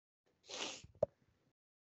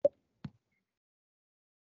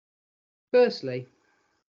Firstly,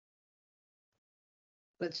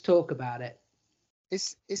 let's talk about it.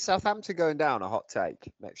 Is Southampton going down a hot take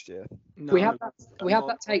next year? No, We had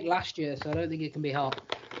that take last year, so I don't think it can be hot.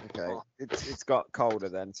 Okay, it's got colder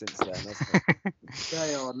then since then, hasn't it?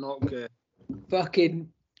 They are not good. Fucking,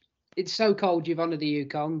 it's so cold. Yvonne of the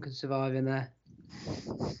Yukon could survive in there.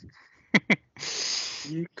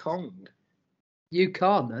 Yukon.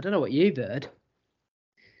 Yukon. I don't know what you've heard.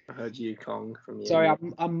 I heard Yukon from you. Sorry,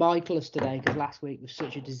 I'm Michaelis today because last week was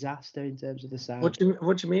such a disaster in terms of the sound. What do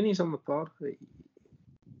you mean he's on the pod?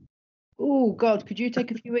 Oh God, could you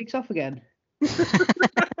take a few weeks off again?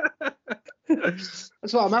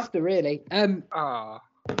 That's what I'm after, really.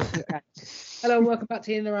 Okay. Hello and welcome back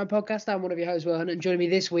to the In the Round podcast. I'm one of your hosts, Will Hunt, and joining me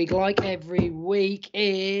this week, like every week,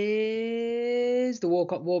 is the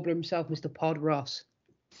Walcott Warbler himself, Mr. Pod Ross.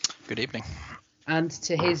 Good evening. And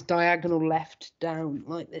to his diagonal left down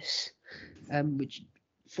like this, which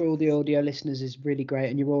for all the audio listeners is really great,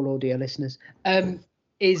 and you're all audio listeners,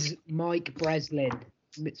 is Mike Breslin,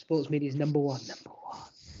 Sports Media's number one.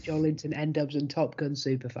 Joel Linton, N-Dubs and Top Gun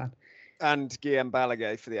superfan. And Guillaume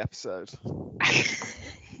Balaguer for the episode.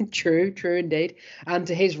 True indeed. And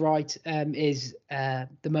to his right is the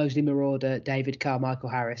Moseley Marauder, David Carmichael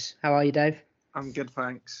Harris. How are you, Dave? I'm good,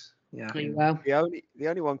 thanks. Yeah. Are you well? The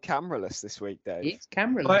only one cameraless this week, Dave. It's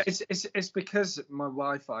cameraless. Well, it's because my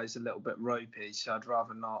Wi-Fi is a little bit ropey, so I'd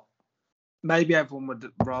rather not. Maybe everyone would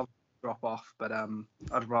rather drop off, but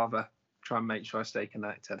I'd rather try and make sure I stay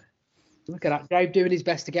connected. Look at that, Dave doing his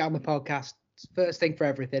best to get on the podcast. First thing for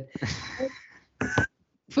everything.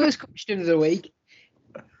 First question of the week.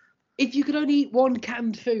 If you could only eat one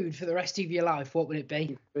canned food for the rest of your life, what would it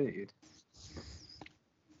be? Food.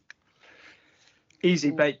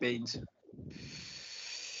 Easy baked beans.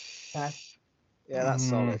 Okay. Yeah, that's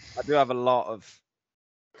solid. I do have a lot of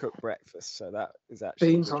cooked breakfast, so that is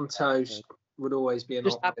actually Beans on toast would always be an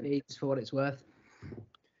Just have option. beans for what it's worth.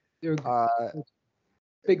 You're a Uh,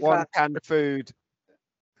 big one fan. canned food.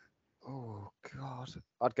 Oh God,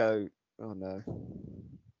 I'd go. Oh no,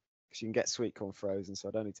 because you can get sweet corn frozen, so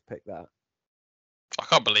I don't need to pick that. I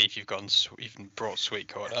can't believe you've even brought sweet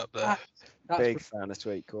corn up there. That's Big fan of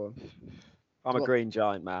sweet corn. I'm a Green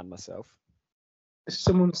Giant man myself. If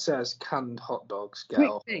someone says canned hot dogs, get quick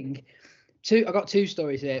off. thing. I got two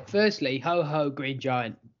stories here. Firstly, Ho Ho Green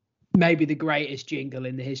Giant, maybe the greatest jingle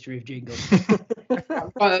in the history of jingles.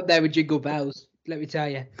 Right up there with Jingle Bells, let me tell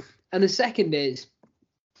you. And the second is,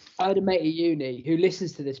 I had a mate at uni who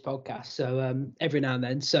listens to this podcast, so every now and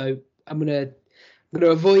then. So I'm gonna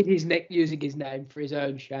avoid using his name for his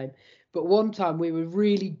own shame. But one time we were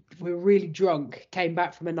really drunk, came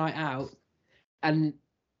back from a night out, and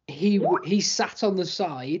he sat on the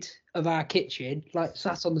side of our kitchen,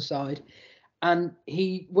 and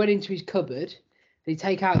he went into his cupboard. He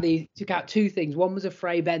took out two things. One was a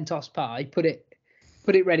Frey Bentos pie, put it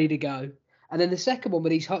ready to go. And then the second one were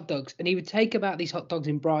these hot dogs. And he would take about these hot dogs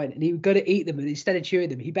in brine and he would go to eat them. And instead of chewing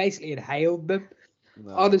them, he basically inhaled them.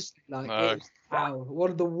 No, Honestly,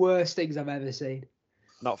 one of the worst things I've ever seen.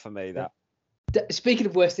 not for me. That. Speaking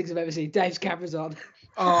of worst things I've ever seen, Dave's camera's on.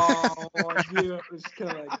 Oh, I knew it was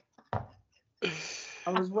coming.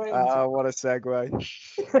 I was waiting. What a segue.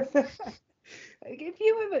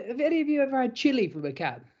 Have any of you ever had chili from a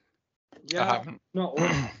can? Yeah, I haven't. not all.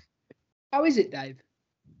 How is it, Dave?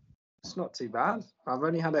 It's not too bad. I've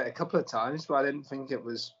only had it a couple of times, but I didn't think it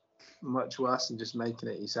was much worse than just making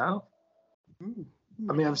it yourself.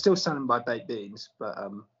 I mean, I'm still standing by baked beans, but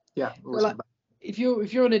yeah. It wasn't bad. If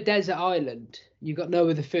you're on a desert island, you've got no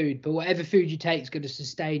other food, but whatever food you take is going to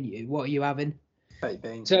sustain you. What are you having? Baked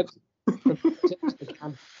beans. So,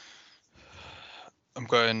 I'm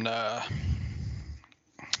going.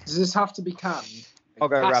 Does this have to be canned? I'll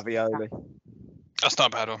go Has- ravioli. That's not a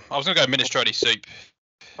bad one. I was going to go minestrone soup.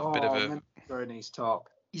 Oh, Bit of a- macaroni's top.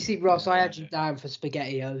 you see, Ross, I had you down for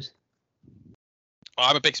SpaghettiOs.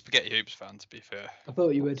 I'm a big Spaghetti Hoops fan, to be fair. I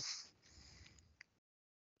thought you would.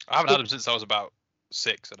 I haven't had them since I was about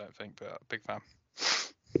 6, I don't think, but big fan.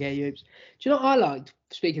 SpaghettiOs. Do you know what I liked?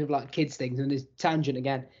 Speaking of like kids things and this tangent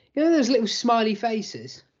again, you know those little smiley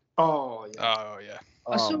faces. Oh, yeah. Oh, yeah.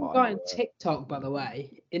 I saw my a guy on word. TikTok, by the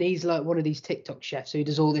way, and he's like one of these TikTok chefs who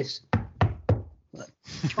does all this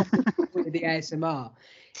with the ASMR.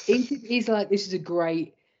 He's like, this is a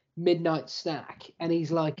great midnight snack, and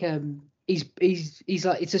he's like, he's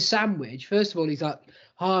like, it's a sandwich. First of all, he's like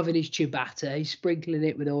halving his ciabatta, he's sprinkling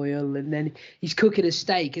it with oil, and then he's cooking a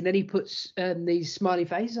steak, and then he puts these smiley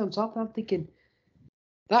faces on top. And I'm thinking,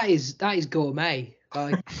 that is gourmet.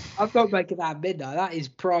 Like, I'm not making that at midnight. That is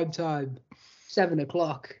prime time, 7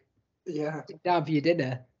 o'clock. Yeah. Sit down for your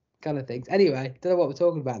dinner, kind of things. Anyway, don't know what we're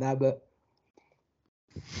talking about now, but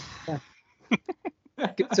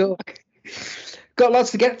Good talk. Got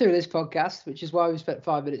lots to get through this podcast, which is why we spent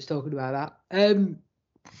 5 minutes talking about that.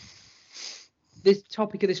 This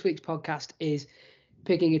topic of this week's podcast is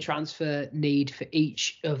picking a transfer need for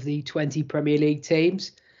each of the 20 Premier League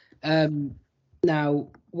teams. Now,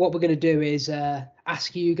 what we're going to do is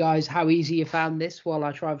ask you guys how easy you found this while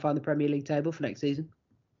I try and find the Premier League table for next season.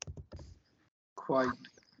 Quite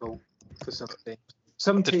difficult for some teams. I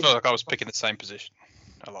Some did teams, feel like I was picking the same position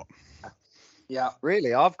a lot. yeah.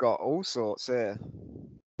 Really, I've got all sorts here.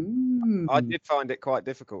 I did find it quite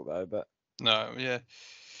difficult though, but No, yeah.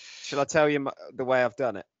 shall I tell you the way I've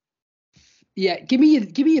done it? Yeah, give me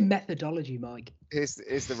your methodology, Mike. Here's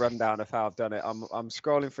the rundown of how I've done it. I'm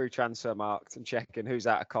scrolling through Transfermarkt and checking who's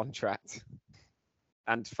out of contract,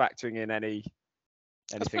 and factoring in anything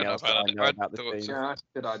else that I know about the team. Yeah, that's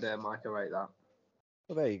a good idea, Mike. I rate that.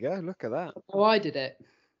 Well, there you go. Look at that. Oh, I did it.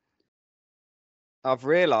 I've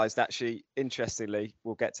realised, actually, interestingly,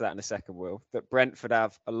 we'll get to that in a second, Will, that Brentford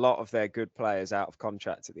have a lot of their good players out of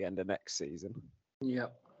contract at the end of next season.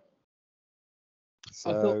 Yep.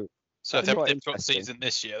 So if they're quite dipped on interesting. season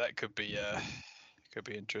this year, that could be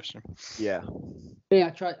interesting. yeah,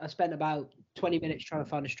 Yeah, I spent about 20 minutes trying to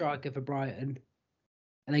find a striker for Brighton,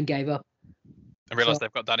 and then gave up. I realise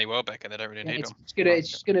they've got Danny Welbeck and they don't really Yeah, need him. it's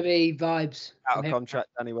just gonna be vibes. out from of him. contract,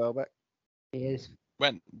 Danny Welbeck. He is.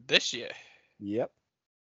 When this year? Yep.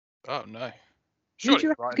 Oh no. Who do Surely you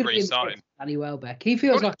reckon's Brighton gonna be in the re-sign mix? him. Danny Welbeck. He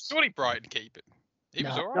feels like Surely Brighton keep him. He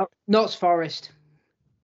was alright. Notts Forest.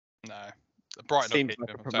 No. Brighton will Seems keep like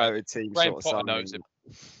him. a I'm telling you. promoted team Graham sort of Potter signing. knows him.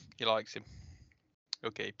 He likes him.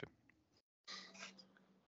 He'll keep him.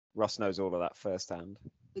 Ross knows all of that firsthand.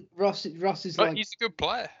 Ross is But like he's a good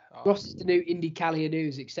player. Oh, Ross is the new Indy Callier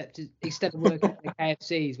News, except instead of working at the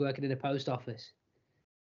KFC, he's working in a post office.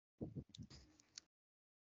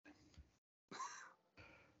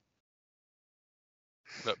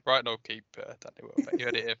 Look, Brighton will keep Danny Welbeck. You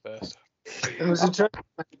heard it here first. It was a joke to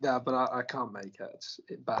make that, but I can't make it.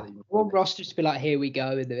 It badly. I want Ross just to be like, here we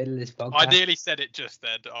go in the middle of this podcast. I nearly said it just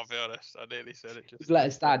then, I'll be honest. I nearly said it just Just let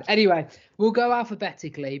it stand. Anyway, we'll go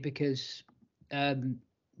alphabetically because how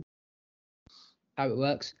it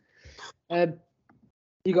works.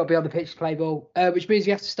 You got to be on the pitch to play ball, which means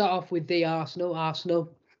you have to start off with the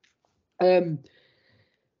Arsenal. Dave,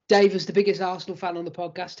 as the biggest Arsenal fan on the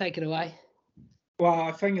podcast, take it away. Well,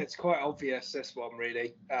 I think it's quite obvious, this one,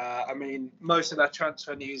 really. I mean, most of their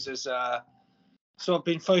transfer news has sort of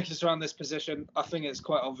been focused around this position. I think it's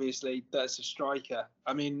quite obviously that it's a striker.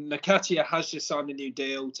 I mean, Nketiah has just signed a new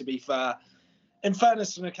deal, to be fair. In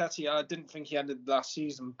fairness to Nketiah, I didn't think he ended last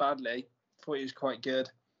season badly. I thought he was quite good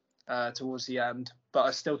towards the end. But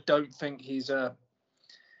I still don't think I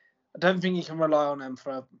don't think you can rely on him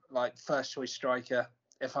for a first choice striker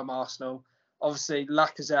if I'm Arsenal. Obviously,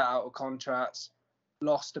 Lacazette out of contract.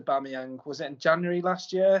 Lost Aubameyang, was it in January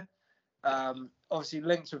last year? Obviously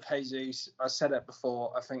linked with Jesus. I said it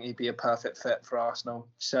before, I think he'd be a perfect fit for Arsenal.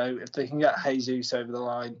 So if they can get Jesus over the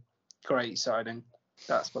line, great signing.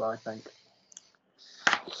 That's what I think.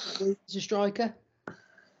 He's a striker.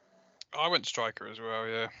 I went striker as well,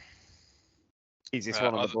 yeah. Easiest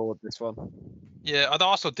one on the board, this one. Yeah, I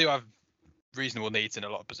also do have reasonable needs in a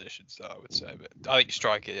lot of positions, though, I would say. But I think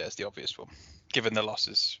striker, yeah, is the obvious one, given the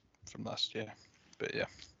losses from last year. But yeah,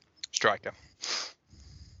 striker.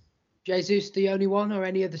 Jesus the only one, or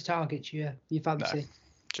any other targets you fancy? No,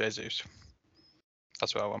 Jesus.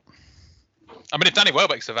 That's what I want. I mean, if Danny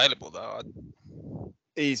Welbeck's available, though,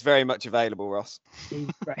 He's very much available, Ross. He's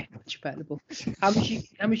very much available. How much do you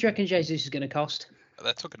reckon Jesus is going to cost?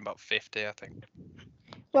 they're talking about 50, I think.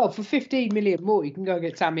 Well, for 15 million more, you can go and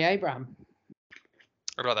get Tammy Abraham.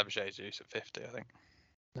 I'd rather have Jesus at 50, I think.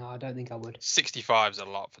 No, I don't think I would. 65 is a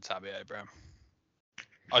lot for Tammy Abraham.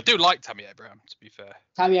 I do like Tammy Abraham, to be fair.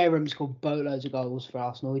 Tammy Abraham's scored boatloads of goals for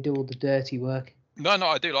Arsenal. He do all the dirty work. No,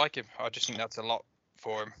 I do like him. I just think that's a lot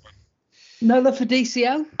for him. No love for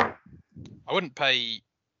DCL? I wouldn't pay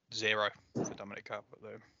 0 for Dominic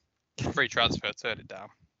Calvert-Lewin. Free transfer, turn it down.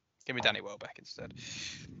 Give me Danny Welbeck instead.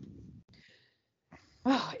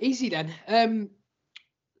 Oh, easy then.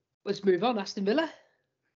 Let's move on. Aston Villa.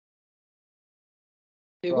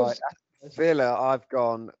 Who Right, was- Villa, I've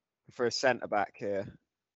gone for a centre-back here.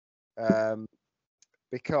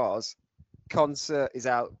 Because Konsa is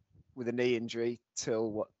out with a knee injury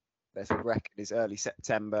till what there's a record is early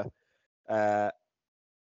September.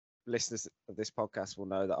 Listeners of this podcast will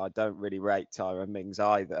know that I don't really rate Tyrone Mings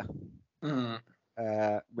either,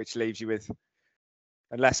 which leaves you with,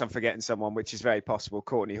 unless I'm forgetting someone, which is very possible,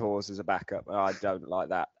 Courtney Hawes as a backup. And I don't like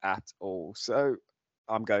that at all. So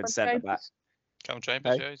I'm going centre-back. Callum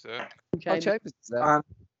Chambers, yeah, he's there. Chambers is there.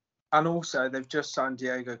 And also, they've just signed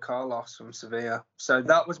Diego Carlos from Sevilla. So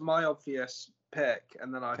that was my obvious pick.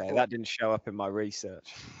 And then I thought... that didn't show up in my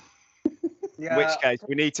research. Yeah. In which case,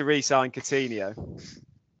 we need to re-sign Coutinho.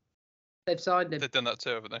 They've signed him. They've done that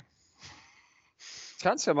too, haven't they?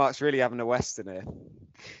 Transfermarkt's really having a Western here.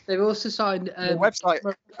 They've also signed... the website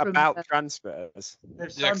about transfers.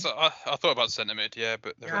 Yeah, I thought about centre mid,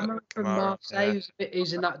 but... Cameron from Marseille,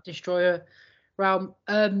 who's in that destroyer realm.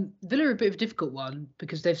 Villa are a bit of a difficult one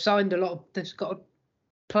because they've signed a lot of... They've got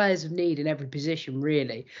players of need in every position,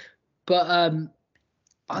 really. But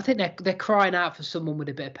I think they're crying out for someone with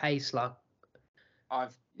a bit of pace, like...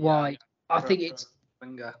 Why? I think it's...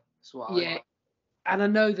 Winger. And I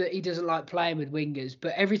know that he doesn't like playing with wingers,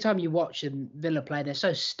 but every time you watch them, Villa play, they're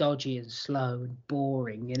so stodgy and slow and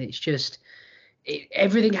boring, and it's just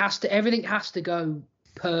everything has to go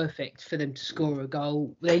perfect for them to score a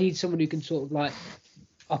goal. They need someone who can sort of like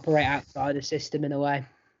operate outside the system in a way,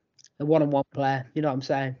 a one-on-one player. You know what I'm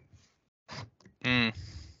saying? Mm.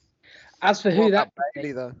 As for who that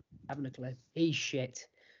Bailey though, haven't a clue. He's shit.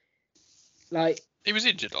 Like he was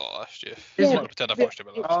injured a lot last year. Yeah, I'm not pretend I've watched him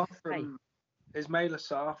a lot. Ismaila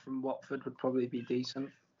Sarr from Watford would probably be decent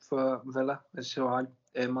for Villa. That's who I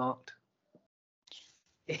earmarked.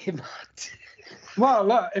 Well,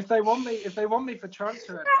 look, if they want me for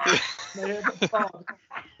transfer, you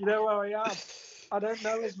know where I am. I don't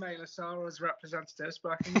know Ismaila Sarr as representatives,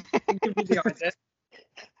 but I can give you the idea.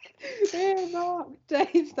 Earmarked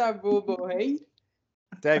Dave Stanball boy.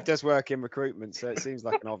 Dave does work in recruitment, so it seems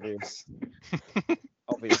like an obvious.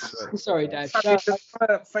 Sorry, Dave.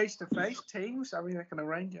 Face-to-face teams. I mean, I can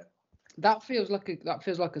arrange it. That feels like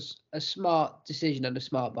a smart decision and a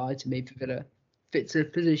smart buy to me for Villa. Fits a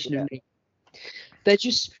position of need. They're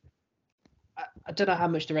just. I don't know how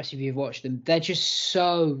much the rest of you have watched them. They're just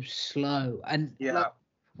so slow. And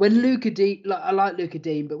when Luca Dean, I like Luca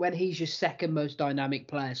Dean, but when he's your second most dynamic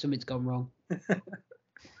player, something's gone wrong.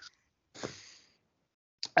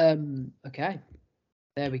 Okay,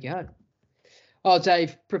 there we go. Oh,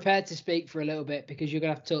 Dave, prepare to speak for a little bit because you're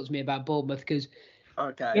going to have to talk to me about Bournemouth because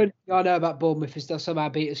okay, I know about Bournemouth is they'll somehow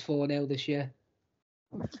beat us 4-0 this year.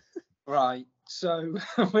 Right. So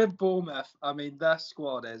with Bournemouth, I mean, their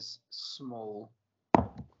squad is small,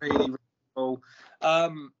 really small.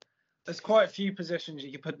 There's quite a few positions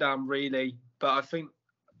you can put down, really, but I think,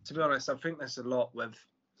 to be honest, I think there's a lot with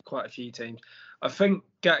quite a few teams. I think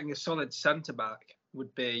getting a solid centre back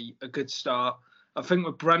would be a good start. I think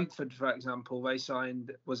with Brentford, for example, they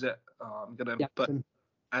signed, Aja?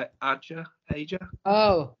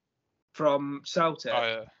 Oh. From Celtic. Oh,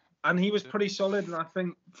 yeah. And he was pretty solid. And I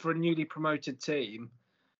think for a newly promoted team,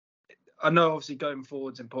 I know obviously going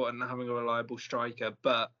forward is important and having a reliable striker,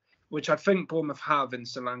 but which I think Bournemouth have in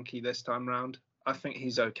Solanke this time round. I think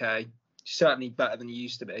he's okay. Certainly better than he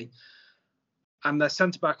used to be. And their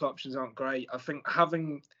centre-back options aren't great. I think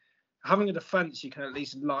having a defence you can at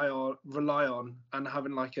least rely on and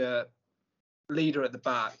having like a leader at the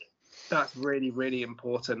back, that's really, really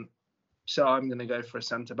important. So I'm going to go for a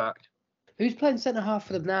centre-back. Who's playing centre-half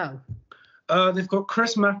for them now? They've got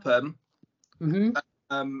Chris Mepham.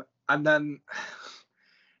 Mm-hmm. And then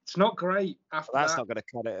it's not great after that's that. Not going to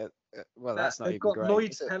cut it. Well, that's not They've even got great.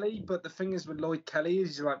 Lloyd Kelly, but the thing is with Lloyd Kelly is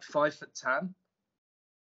he's like 5'10".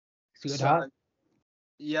 It's a good height.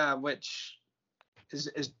 Yeah, which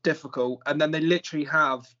is difficult. And then they literally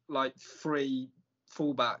have like 3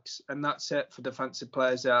 fullbacks, and that's it for defensive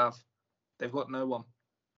players they have. They've got no one.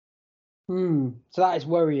 So that is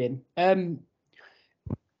worrying.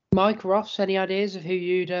 Mike Ross, any ideas of who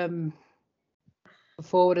you'd put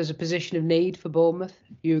forward as a position of need for Bournemouth?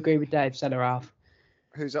 You agree with Dave, centre half?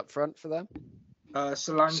 Who's up front for them?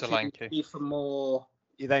 Solanke. Kiefer Moore.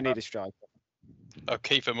 Yeah, they need a striker. Oh,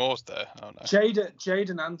 Kiefer Moore's there. Oh no.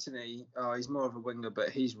 Jaden Anthony. He's more of a winger, but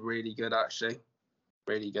he's really good actually.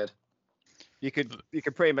 Really good. You could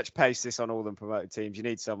pretty much paste this on all them promoted teams. You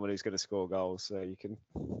need someone who's going to score goals, so you can.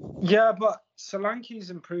 Yeah, but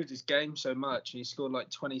Solanke's improved his game so much. He scored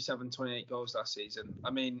like 27, 28 goals last season.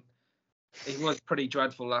 I mean, he was pretty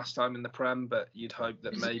dreadful last time in the Prem, but you'd hope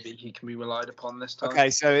that maybe he can be relied upon this time.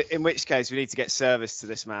 Okay, so in which case we need to get service to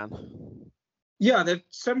this man. Yeah, they've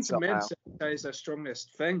centre mid is their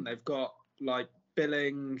strongest thing. They've got like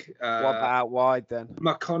Billing. What about out wide then?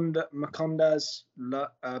 Macondas,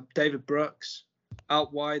 David Brooks.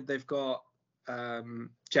 Out wide, they've got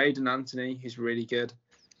Jaden Anthony, who's really good.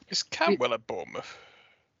 Is Campbell at Bournemouth?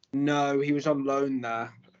 No, he was on loan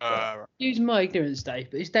there. Use my ignorance,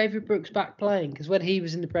 Dave, but is David Brooks back playing? Because when he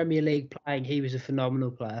was in the Premier League playing, he was a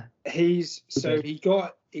phenomenal player. He's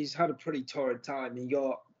had a pretty torrid time. He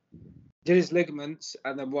got Did his ligaments,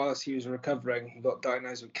 and then whilst he was recovering, he got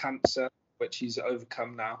diagnosed with cancer, which he's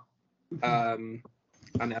overcome now. And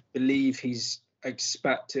I believe he's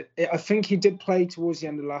expected. I think he did play towards the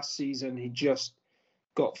end of last season. He just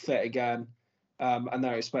got fit again, and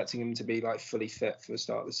they're expecting him to be like fully fit for the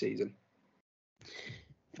start of the season.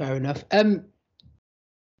 Fair enough.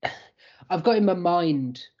 I've got in my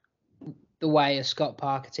mind the way a Scott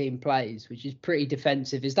Parker team plays, which is pretty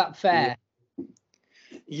defensive. Is that fair?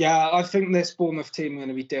 Yeah, I think this Bournemouth team are going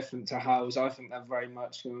to be different to Howe's. I think they're very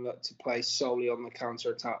much going to look to play solely on the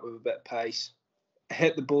counter-attack with a bit of pace.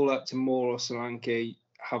 Hit the ball up to Moore or Solanke,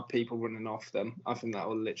 have people running off them. I think that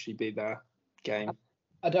will literally be their game.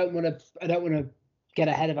 I don't want to get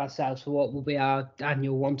ahead of ourselves for what will be our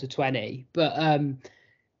annual 1 to 20, but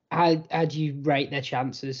how do you rate their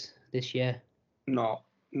chances this year? Not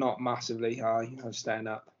massively high of staying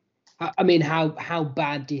up. I mean, how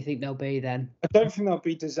bad do you think they'll be then? I don't think they'll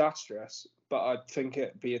be disastrous, but I think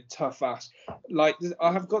it'd be a tough ask. Like,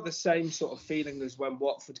 I have got the same sort of feeling as when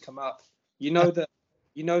Watford come up. You know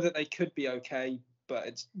that they could be okay,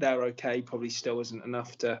 but they're okay probably still isn't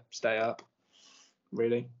enough to stay up.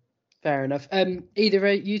 Really. Fair enough.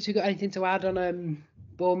 Either you two got anything to add on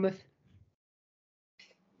Bournemouth?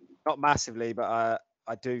 Not massively, but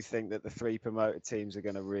I do think that the 3 promoted teams are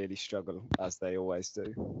going to really struggle, as they always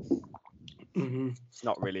do. Mm-hmm. It's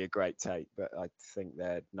not really a great take, but I think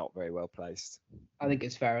they're not very well placed. I think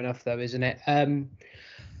it's fair enough, though, isn't it?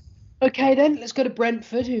 Okay, then, let's go to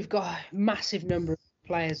Brentford, who've got a massive number of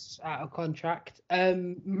players out of contract.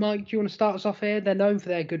 Mike, do you want to start us off here? They're known for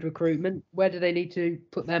their good recruitment. Where do they need to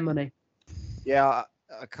put their money? Yeah,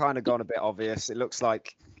 I kind of gone a bit obvious. It looks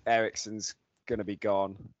like Eriksen's going to be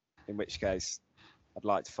gone, in which case I'd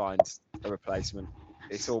like to find a replacement.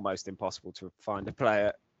 It's almost impossible to find a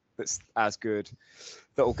player that's as good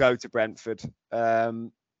that will go to Brentford.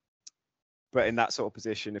 But in that sort of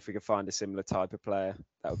position, if we could find a similar type of player,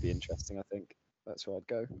 that would be interesting, I think. That's where I'd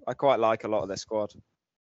go. I quite like a lot of their squad.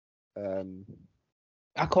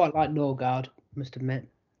 I quite like Norgard, must admit.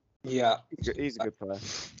 Yeah. He's a good player.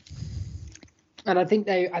 And I think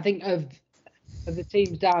of the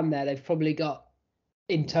teams down there, they've probably got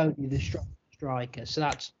in Tony the striker, so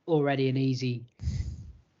that's already an easy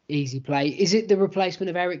play. Is it the replacement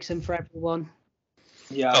of Eriksen for everyone?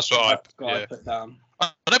 Yeah, that's what I put down.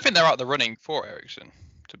 I don't think they're out the running for Eriksen,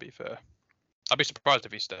 to be fair. I'd be surprised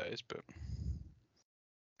if he stays, but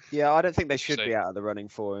yeah, I don't think they should be out of the running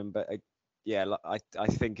for him, but I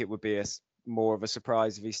think it would be more of a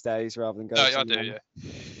surprise if he stays rather than go. No, I do, yeah.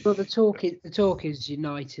 But the talk is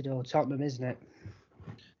United or Tottenham, isn't it?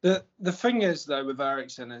 The thing is though with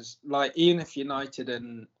Eriksen is like even if United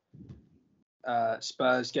and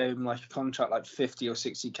Spurs gave him like a contract like 50 or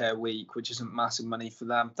 60k a week, which isn't massive money for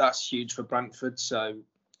them, that's huge for Brentford. So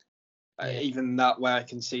even that way, I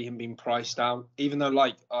can see him being priced out. Even though,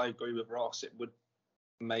 like I agree with Ross, it would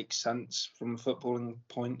make sense from a footballing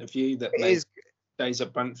point of view that he stays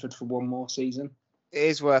at Brentford for one more season. It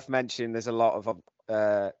is worth mentioning. There's a lot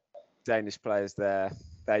of Danish players there.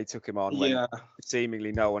 They took him on when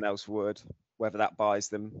seemingly no one else would. Whether that buys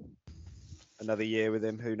them another year with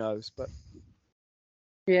him, who knows? But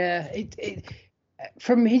yeah, it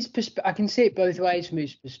from his perspective, I can see it both ways. From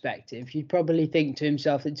his perspective, you'd probably think to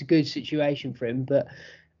himself it's a good situation for him, but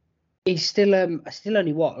he's still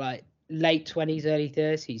only like late 20s, early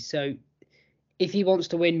 30s. So if he wants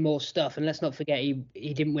to win more stuff, and let's not forget he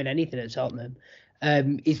didn't win anything at Tottenham,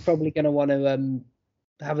 he's probably going to want to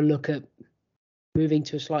have a look at moving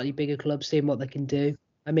to a slightly bigger club, seeing what they can do.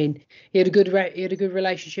 I mean, he had a good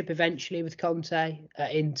relationship eventually with Conte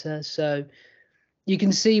at Inter, so you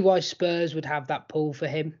can see why Spurs would have that pull for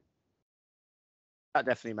him. That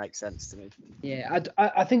definitely makes sense to me. Yeah,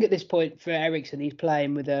 I think at this point for Eriksen, he's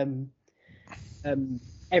playing with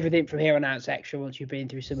everything from here on out's extra once you've been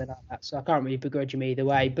through something like that. So I can't really begrudge him either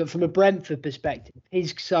way. But from a Brentford perspective,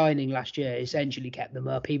 his signing last year essentially kept them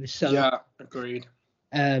up. He was so agreed.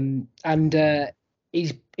 And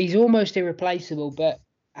he's almost irreplaceable. But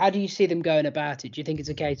how do you see them going about it? Do you think it's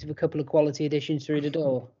a case of a couple of quality additions through the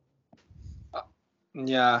door?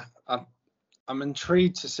 Yeah, I'm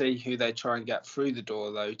intrigued to see who they try and get through the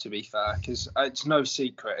door, though, to be fair, because it's no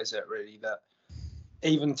secret, is it, really, that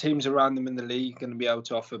even teams around them in the league are going to be able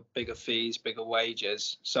to offer bigger fees, bigger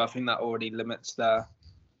wages. So I think that already limits their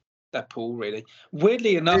pool, really.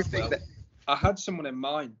 Weirdly enough, though, I had someone in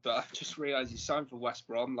mind, but I just realised he signed for West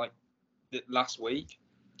Brom like last week.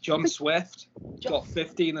 John Swift got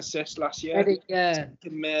 15 assists last year. Yeah.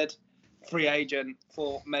 Mid, free agent,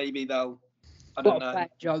 thought maybe they'll... I don't know.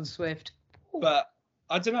 John Swift. But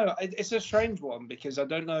I don't know. It's a strange one because I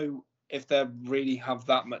don't know if they really have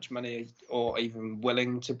that much money or even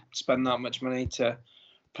willing to spend that much money to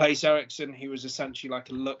place Eriksen, who was essentially like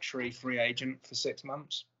a luxury free agent for 6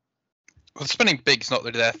 months. Well, spending big's not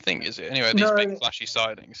really their thing, is it? Anyway, these big flashy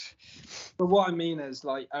signings. But what I mean is,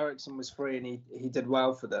 like, Eriksen was free and he did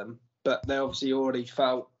well for them, but they obviously already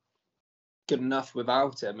felt good enough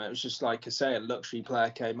without him. It was just like I say, a luxury player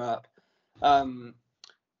came up.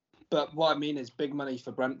 But what I mean is, big money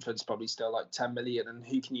for Brentford's probably still like 10 million, and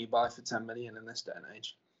who can you buy for 10 million in this day and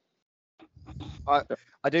age?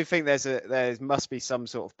 I do think there must be some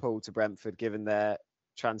sort of pull to Brentford given their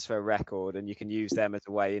transfer record, and you can use them as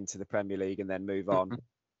a way into the Premier League and then move on.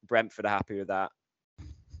 Brentford are happy with that.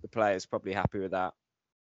 The players probably happy with that.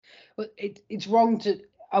 Well, it's wrong to.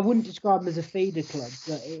 I wouldn't describe them as a feeder club,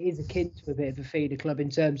 but it is akin to a bit of a feeder club in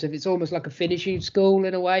terms of it's almost like a finishing school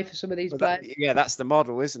in a way for some of these players. That's the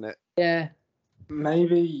model, isn't it? Yeah.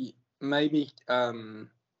 Maybe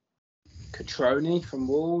Catroni from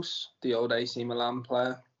Wolves, the old AC Milan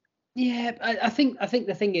player. Yeah, I think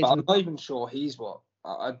the thing is, but I'm not even sure he's what.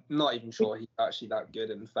 I'm not even sure he's actually that good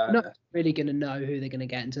in fairness. Not really going to know who they're going to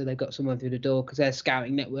get until they've got someone through the door because their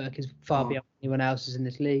scouting network is far beyond anyone else's in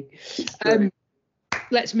this league.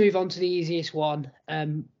 Let's move on to the easiest one.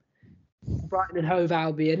 Brighton and Hove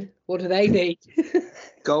Albion. What do they need?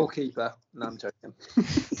 Goalkeeper. No, I'm joking.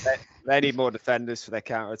 They need more defenders for their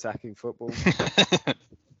counter-attacking football.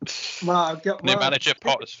 New manager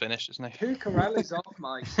Potter's finished, isn't he? Cucurella's off,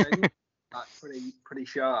 Mike. So that's pretty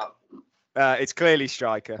sharp. It's clearly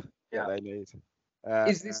striker. Yeah, they need.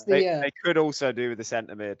 Is this they could also do with the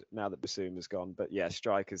centre mid now that Basuma's gone, but yeah,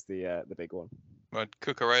 striker's the big one. Well,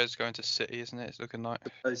 Cucurella's going to City, isn't it? It's looking like.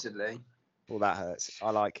 Supposedly. Well, that hurts.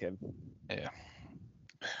 I like him. Yeah.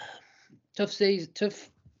 Tough season,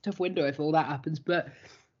 tough window if all that happens, but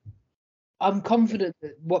I'm confident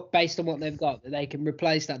that based on what they've got, that they can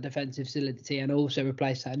replace that defensive solidity and also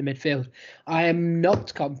replace that in the midfield. I am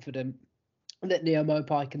not confident that Neo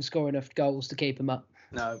Mopai can score enough goals to keep him up.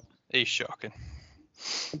 No. He's shocking.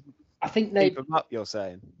 I think they keep him up, you're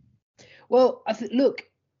saying? Well, look,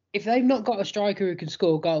 if they've not got a striker who can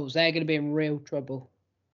score goals, they're going to be in real trouble.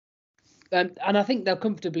 And I think they'll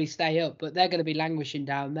comfortably stay up, but they're going to be languishing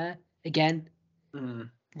down there again.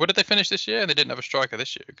 What did they finish this year? They didn't have a striker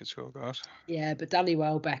this year who could score goals. Yeah, but Danny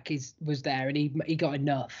Welbeck was there and he got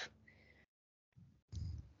enough.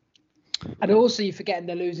 And also, you're forgetting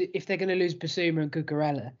if they're going to lose Basuma and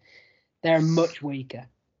Cucurella, they're much weaker.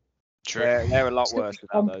 True. They're a lot worse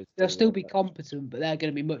without those. They'll still be competent, but they're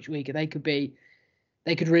going to be much weaker. They could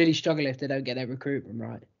really struggle if they don't get their recruitment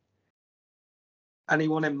right.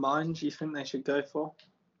 Anyone in mind you think they should go for?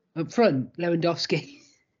 Up front, Lewandowski.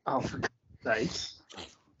 Oh, for God's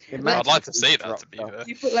sake. I'd like to see that, to be fair.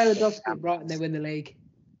 You put Lewandowski up right and they win the league.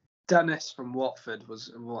 Dennis from Watford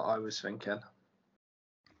was what I was thinking.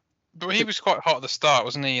 But he was quite hot at the start,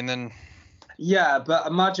 wasn't he? And then. Yeah, but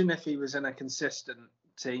imagine if he was in a consistent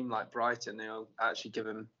team like Brighton, they'll actually give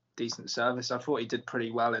him decent service. I thought he did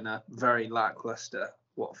pretty well in a very lackluster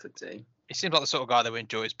Watford team. He seems like the sort of guy that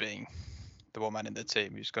enjoys being the one man in the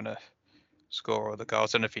team who's going to score all the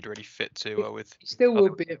goals. I don't know if he'd really fit too well with. He still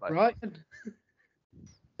would be at Brighton.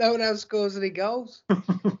 No one else scores any goals.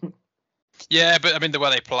 Yeah, but I mean the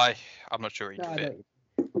way they play, I'm not sure he'd fit.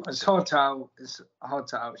 It's hard to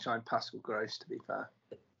outshine Pascal Gross, to be fair.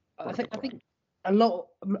 I think a lot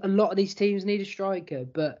of these teams need a striker,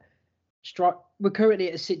 but we're currently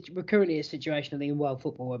at a situation I think in world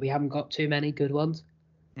football where we haven't got too many good ones.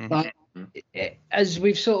 Mm-hmm. Like as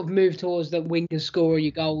we've sort of moved towards the wingers score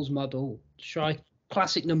your goals model,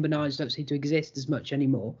 classic number 9s don't seem to exist as much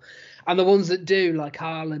anymore, and the ones that do, like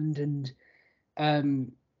Haaland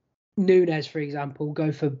and Nunes, for example,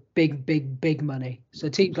 go for big money. So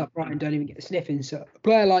teams like Brighton don't even get a sniff in. So a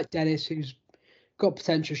player like Dennis, who's got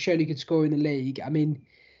potential, surely could score in the league. I mean,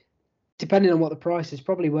 depending on what the price is,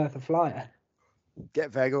 probably worth a flyer.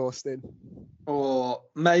 Get Weghorst in. Or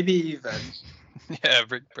maybe even. Yeah,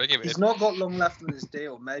 bring him in. He's not got long left on his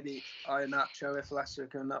deal. Maybe Iheanacho if Leicester are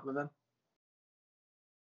coming up with him.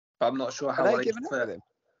 But I'm not sure how they they giving fit. up with him?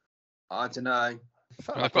 I don't know.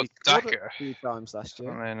 I've got Daka a few times last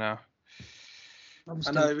year. I know.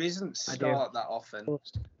 I know he doesn't start that often.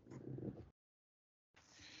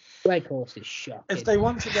 Weghorst is shocking. If they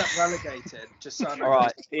want to get relegated, just sign. All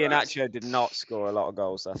right, Iheanacho did not score a lot of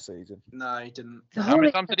goals last season. No, he didn't. How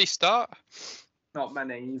many times did he start? Not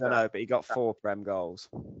many I either. don't know, but he got 4 Prem goals.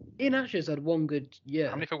 Iheanacho's had one good year.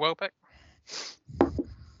 How many for Welbeck?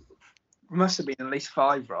 Must have been at least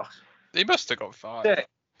 5, Ross. He must have got 5. 6.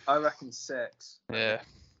 I reckon 6. Yeah.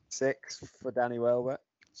 6 for Danny Welbeck.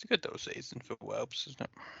 It's a good little season for Welbs, isn't it?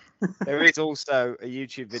 There is also a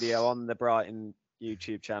YouTube video on the Brighton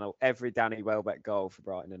YouTube channel. Every Danny Welbeck goal for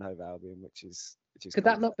Brighton and Hove Albion, which is. Could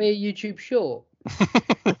that not be a YouTube short?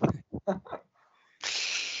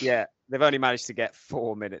 Yeah, they've only managed to get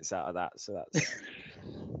 4 minutes out of that, so that's.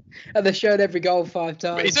 And they showed every goal 5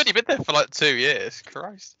 times. But he's only been there for like 2 years.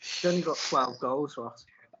 Christ. He's only got 12 goals, Ross.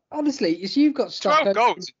 Honestly, it's you've got 12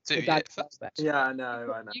 goals in 2 for bad years. That's- prospects. Yeah, I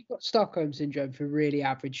know. You've got Stockholm syndrome for really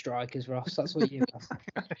average strikers, Ross. That's what you've got.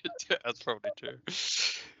 That's probably true.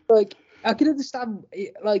 Like, I can understand.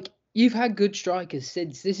 Like, you've had good strikers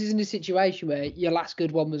since. This isn't a situation where your last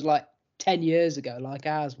good one was like 10 years ago, like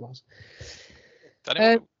ours was.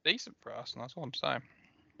 Danny was decent for Arsenal. That's what I'm saying.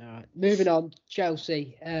 All right, moving on.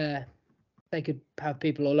 Chelsea. They could have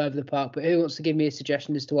people all over the park, but who wants to give me a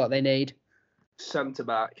suggestion as to what they need? Centre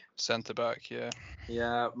back. Centre back, yeah.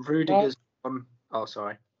 Yeah, Rudiger's one. Oh,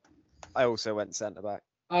 sorry. I also went centre back.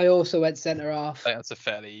 I also went centre half. I think that's a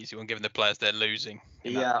fairly easy one, given the players they're losing.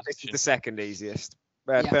 in that Yeah. This is position. the second easiest.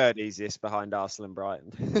 Yeah. Third easiest behind Arsenal and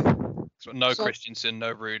Brighton. So no So- Christensen,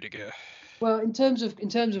 no Rudiger. Well, in terms of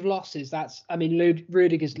losses,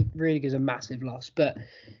 Rudiger's a massive loss, but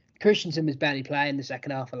Christensen was barely playing the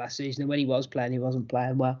second half of last season, and when he was playing, he wasn't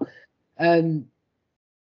playing well.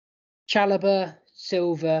 Chalobah,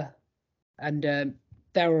 Silva, and they're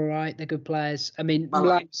all right. They're good players. I mean,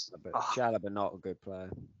 Malak. But Chalobah not a good player.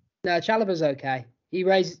 no, Chalobah's okay.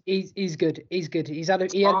 He's good. He's good. He's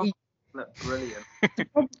had he Look brilliant.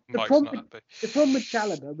 Mike's problem- not happy. The problem with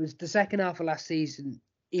Chalobah was the second half of last season,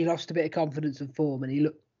 he lost a bit of confidence and form, and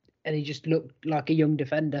he just looked like a young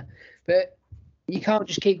defender. But you can't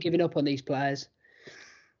just keep giving up on these players.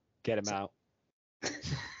 Get him out.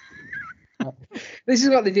 This is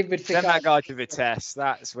what they did with Send that Fikar. guy to Vitesse.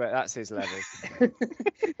 That's his level.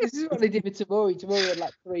 This is what they did with Tamori. Tamori had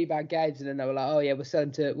like 3 bad games, and then they were like, "Oh yeah, we'll sell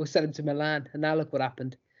him to Milan." And now look what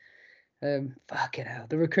happened. Fucking hell,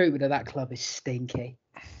 the recruitment of that club is stinky.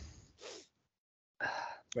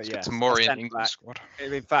 But yeah, Tomori in centre England back. squad.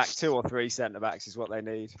 In fact, 2 or 3 centre backs is what they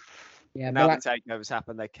need. Yeah, Now but the takeovers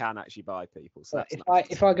happen, they can actually buy people. So that's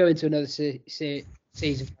like, if I go into another season,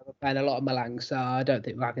 I'm playing a lot of Malang Sarr, I don't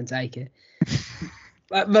think I can take it.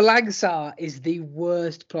 Like, Malang Sarr is the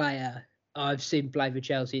worst player I've seen play for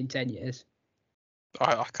Chelsea in 10 years.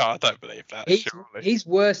 I don't believe that. He's, surely. he's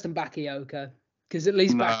worse than Bakayoko, because at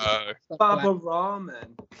least No. Baba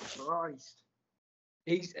Rahman. Christ.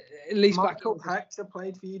 He's at least Michael Bakayoko. Hector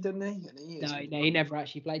played for you, didn't he? And he is No, he never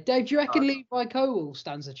actually played. Dave, do you reckon Oh. Levi Colwill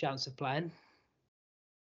stands a chance of playing?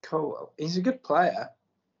 cool. He's a good player,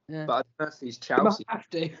 Yeah. but I don't know if he's He might Chelsea. have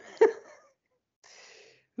to.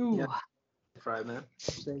 Ooh, Yeah. Throw him in.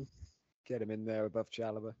 see. Get him in there above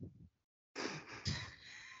Chalobah.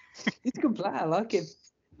 He's a good player. I like him.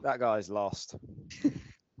 That guy's lost.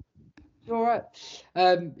 All right.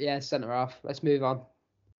 Yeah, centre half. Let's move on.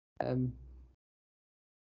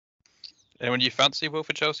 Anyone you fancy Will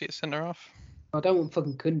for Chelsea at centre half? I don't want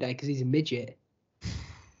fucking Kunde because he's a midget.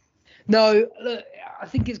 No, look, I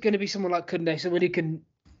think it's going to be someone like Kunde, someone who can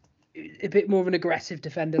a bit more of an aggressive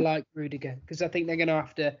defender like Rudiger, because I think they're going to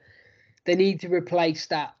have to. They need to replace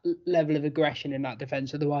that level of aggression in that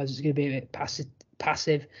defence, otherwise it's going to be a bit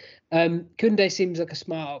passive. Kunde seems like a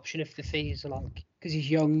smart option if the fees are like, because he's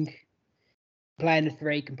young, playing a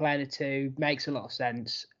 3, can play in a 2, makes a lot of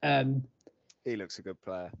sense. He looks a good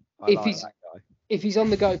player. I If like he's- that guy. If he's on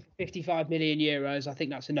the go for 55 million euros, I think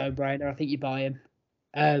that's a no-brainer. I think you buy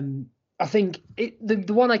him. I think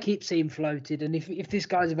the one I keep seeing floated, and if this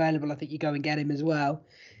guy's available, I think you go and get him as well.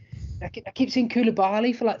 I keep seeing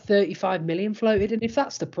Koulibaly for like 35 million floated, and if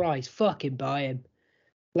that's the price, fucking buy him.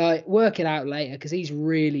 Like, work it out later because he's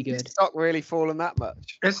really His good. stock really fallen that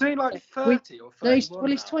much. Isn't he like 30 or 31? No,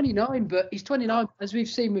 he's now? 29, but he's 29 as we've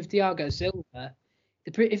seen with Thiago Silva.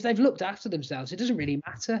 If they've looked after themselves, it doesn't really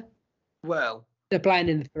matter. Well, They're playing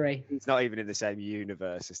in the 3. He's not even in the same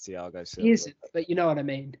universe as Thiago Silva. He isn't, but you know what I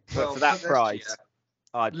mean. But for that this price, year,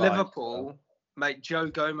 I'd buy him. Liverpool make Joe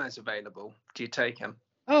Gomez available. Do you take him?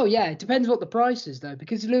 Oh yeah, it depends what the price is though,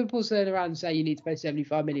 because Liverpool turn around and say you need to pay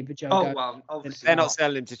 75 million for Joe. Oh Gomez. well, obviously They're not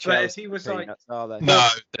selling him to But Chelsea. if he was for like, peanuts, are they? No,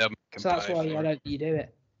 they'll So that's why I don't think you do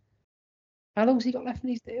it. How long's he got left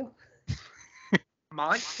in his deal?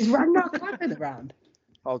 Mike, Is Ragnar Klavan around?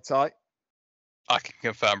 Hold tight. I can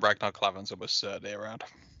confirm Ragnar Klavan's almost certainly around.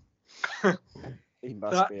 He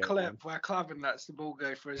must that be. clip where Clavin lets the ball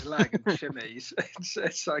go for his leg and shimmies,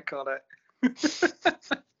 it's iconic.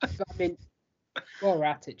 But, I mean, while we're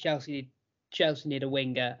at it, Chelsea need a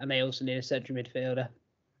winger, and they also need a central midfielder.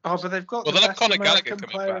 Oh, but they've got Well, the they'll have best Conor Gallagher American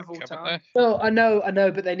coming player back, of all haven't time. they? Well, I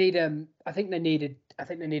know, but they need I think they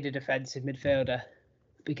need a defensive midfielder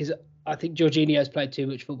because I think Jorginho's played too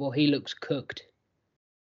much football. He looks cooked.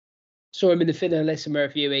 Saw him in the Finalissima a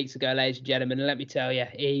few weeks ago, ladies and gentlemen, and let me tell you,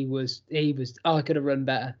 he was. I could have run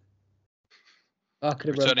better. I could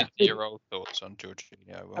have run Returning better. to your old thoughts on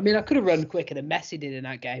Jorginho. I mean, I could have run quicker than Messi did in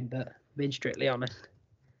that game, but being strictly honest.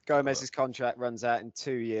 Gomez's contract runs out in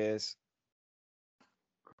 2 years.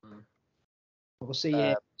 We'll see you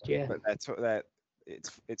next year. But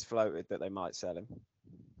it's floated that they might sell him.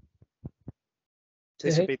 To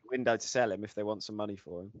This who? would be the window to sell him if they want some money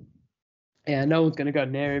for him. Yeah, no one's going to go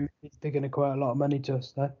near him. They're going to quote a lot of money to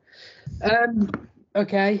us, though.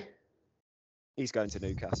 Okay. He's going to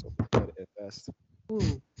Newcastle. Heard it here first.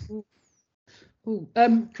 Ooh.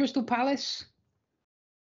 Crystal Palace.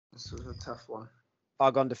 This was a tough one.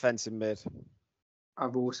 I've gone defensive mid.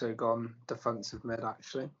 I've also gone defensive mid,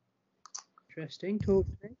 actually. Interesting. Talk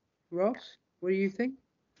to me. Ross, what do you think?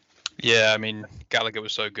 Yeah, I mean, Gallagher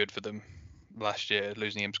was so good for them last year.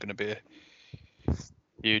 Losing him's going to be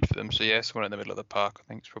huge for them. So, yeah, someone in the middle of the park, I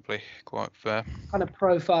think, is probably quite fair. What kind of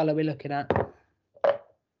profile are we looking at?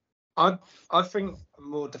 I think a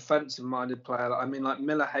more defensive-minded player. I mean, like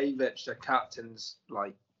Milivojevic, the captain's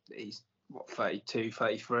like he's 32,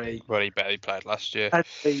 33. Well, he barely played last year.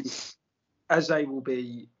 Eze will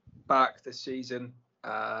be back this season,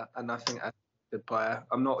 and I think Eze's a good player.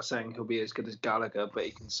 I'm not saying he'll be as good as Gallagher, but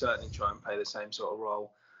he can certainly try and play the same sort of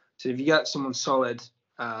role. So if you get someone solid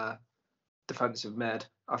defensive mid,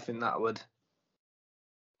 I think that would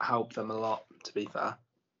help them a lot, to be fair.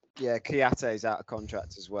 Yeah, Kiate's out of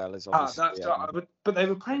contract as well as obviously. That's right. But they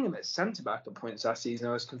were playing him at centre back at points last season.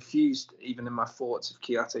 I was confused, even in my thoughts, if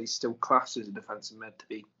Kiate's still classed as a defensive mid. To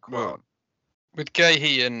be quite Well, with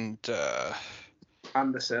Gahey and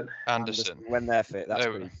Anderson. When they're fit, that's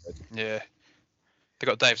They pretty were- good. yeah, they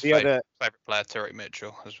got Dave's The favourite other- player, Terry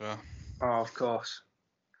Mitchell, as well. Oh, of course.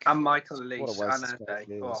 And Michael What Elise a waste and of space Eze.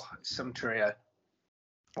 it is. Oh, some trio.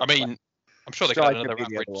 I mean, I'm sure they got Striker another be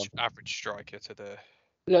the other average striker to the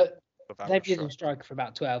Look, of they've average been a striker. striker for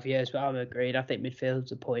about 12 years, but I'm agreed. I think midfield's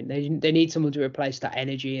the point. They need someone to replace that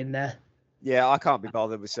energy in there. Yeah, I can't be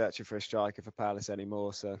bothered with searching for a striker for Palace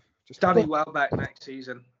anymore. So just Danny Welbeck next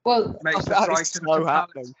season. Well, Makes the That is Brighton so to Palace.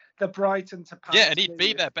 happening. The Brighton to Palace. Yeah, and he'd be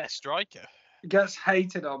league their best striker. Gets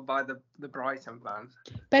hated on by the Brighton fans.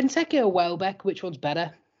 Benteke or Welbeck, which one's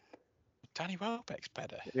better? Danny Welbeck's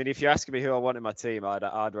better. I mean, if you're asking me who I want in my team,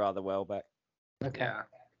 I'd rather Welbeck. Okay. Yeah.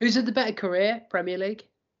 Who's had the better career? Premier League?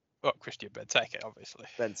 Well, Christian Benteke, obviously.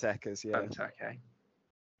 Benteke's, yeah. Benteke.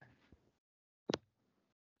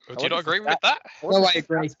 Well, do you not agree with that? No, I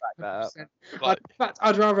agree. Back that up. Like, In fact,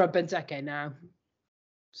 I'd rather have Benteke now.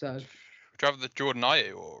 So, would you rather the Jordan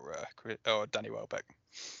Ayew or Danny Welbeck?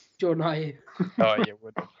 Jordan Ayew. Oh, you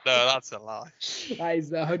would. No, that's a lie. That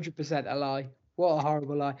is 100% a lie. What a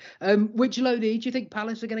horrible lie. Which Lodi do you think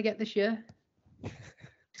Palace are going to get this year? Do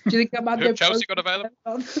you think that man Who have Chelsea got available?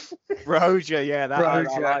 Roger, yeah, that I Roger.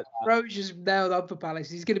 like that. Roger's nailed on for Palace.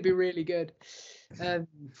 He's going to be really good.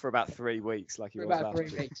 For about 3 weeks, like he For was about last 3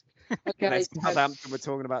 year. weeks. And Okay. then Southampton were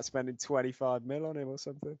talking about spending 25 mil on him or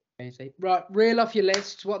something. Crazy. Right, reel off your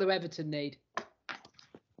lists. What do Everton need?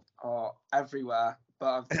 Oh, everywhere.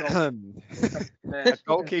 But I've a got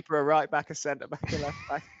goalkeeper, a right back, a centre back, a left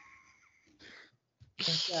back.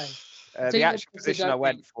 Okay. The Team actual that position I don't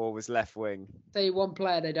went need- for was left wing. Tell you one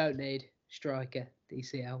player they don't need. Striker.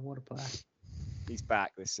 DCL. What a player. He's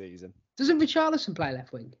back this season. Doesn't Richarlison play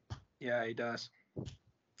left wing? yeah, he does.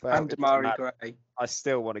 Well, And it doesn't Damari matter. Gray. I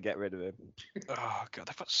still want to get rid of him. Oh, God,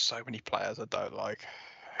 they've got so many players I don't like.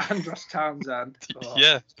 Andros Townsend. Oh.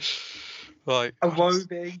 Yeah. Like,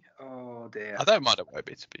 Iwobi. Oh dear. I don't mind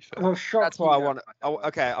Iwobi, to be fair. Well, shock That's why I me want. that.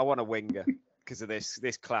 Okay, I want a winger because of this.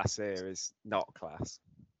 This class here is not class.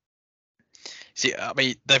 See, I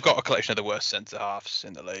mean, they've got a collection of the worst centre halves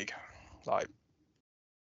in the league. Like,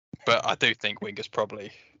 but I do think Winger's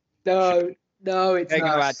probably. No, it's They're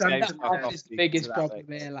gonna not. add James Centre half is the Tarkowski biggest to that problem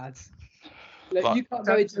mix. here, lads. Look, But- you can't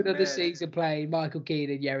go into Centre another mid. season playing Michael Keane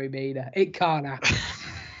and Yerry Mina. It can't happen.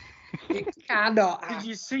 It cannot Did happen.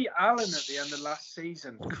 you see Alan at the end of last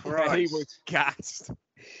season? He Christ. was gassed.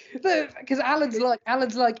 Because Alan's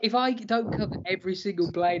like, if I don't cover every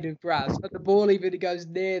single blade of grass and the ball even goes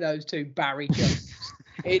near those two Barry Jones,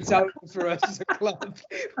 it's over for us as a club.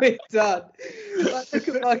 We're done. Like, look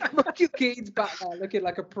at Michael Keane's back now, looking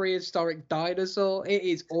like a prehistoric dinosaur. It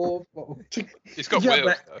is awful. He's got Yeah, wheels,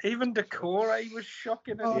 but though. even Decore was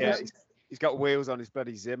shocking at Oh, the Yeah, end. he's got wheels on his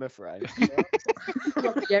bloody Zimmer frame.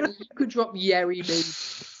 You could drop Yerry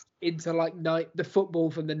Mina into like the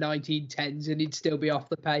football from the 1910s and he'd still be off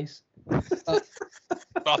the pace.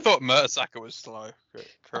 But I thought Mertesacker was slow.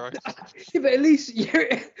 Correct. Yeah, but at least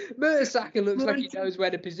Mertesacker looks like he knows where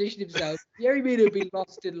to position himself. Yerry Mina would be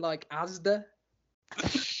lost in like Asda.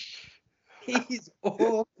 He's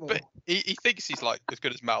awful. But he thinks he's like as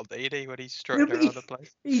good as Maldini when he's strutting around the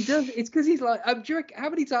place. He does. It's because he's like, how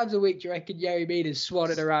many times a week do you reckon Yerry Mina's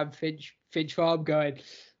swanning around Finch Farm going,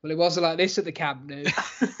 well, it wasn't like this at the Camp Nou.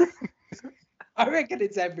 I reckon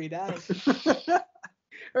it's every day.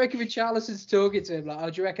 I reckon when Richarlison's talking to him, like, oh,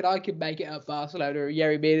 do you reckon I could make it at Barcelona? And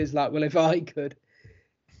Yerry Mina's like, well, if I could.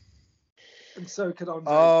 And so could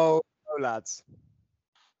Andre. Oh, lads.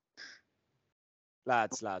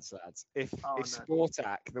 Lads. If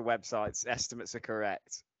Sportac, the website's estimates are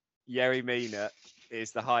correct, Yerry Mina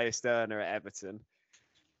is the highest earner at Everton,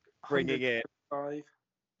 bringing in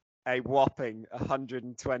a whopping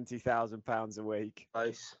 £120,000 a week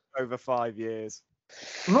over 5 years.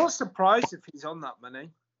 I'm not surprised if he's on that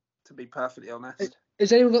money, to be perfectly honest.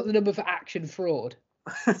 Has anyone got the number for Action Fraud?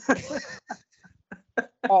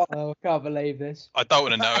 Oh, I can't believe this. I don't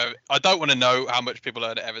want to know. I don't want to know how much people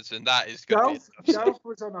earn at Everton. That is going to be. Delph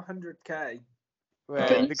was on 100k.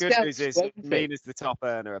 Well, the good news is Mina's the top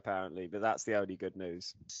earner apparently, but that's the only good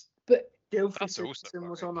news. But Gylfi Sigurdsson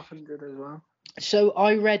was on 100 as well. So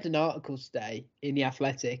I read an article today in The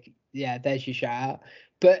Athletic. Yeah, there's your shout out.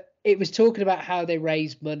 But it was talking about how they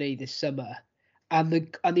raised money this summer, and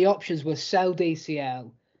the options were sell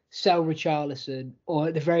DCL, sell Richarlison, or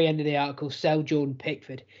at the very end of the article, sell Jordan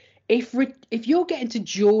Pickford. If you're getting to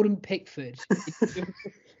Jordan Pickford,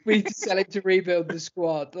 we need to sell him to rebuild the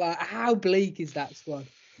squad. Like, how bleak is that squad?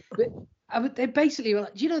 But they basically were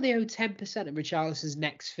like, do you know they owe 10% of Richarlison's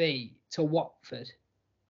next fee to Watford?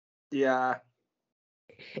 Yeah.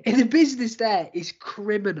 And the business there is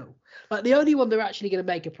criminal. Like, the only one they're actually going to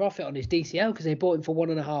make a profit on is DCL because they bought him for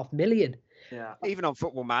 $1.5 million. Yeah. Even on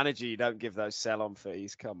Football Manager, you don't give those sell-on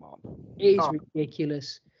fees. Come on. It is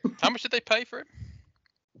ridiculous. How much did they pay for him?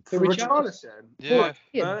 For Richarlison? Yeah.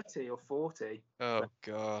 30 or 40. Oh,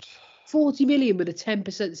 God. 40 million with a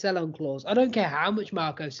 10% sell-on clause. I don't care how much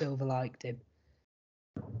Marco Silva liked him.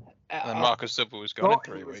 And Marcus Silva was gone in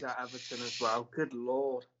 3 weeks. He was at Everton as well. Good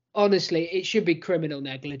Lord. Honestly, it should be criminal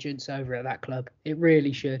negligence over at that club. It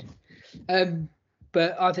really should.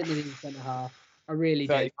 But I think they need a centre-half. I really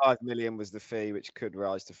do. 35 million was the fee, which could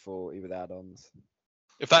rise to 40 with add-ons.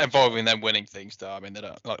 If that involving them winning things, though, I mean, they're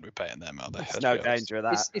not going to be paying them, are they? There's no danger of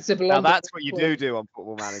that. It's a now, that's what you do on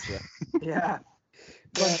Football Manager. Yeah.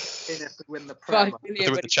 In it to win the Premier.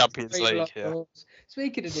 To win the Champions League, yeah.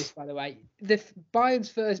 Speaking of this, by the way, Bayern's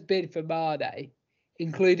first bid for Mane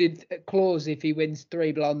included a clause if he wins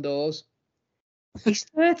 3 Ballon d'Ors. He's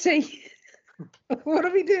 30. What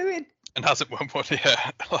are we doing? And hasn't won one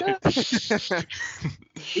yet.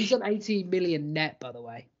 He's on 18 million net, by the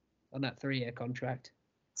way, on that 3-year contract.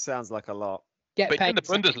 Sounds like a lot. Get but paid in the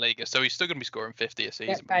Bundesliga, so he's still going to be scoring 50 a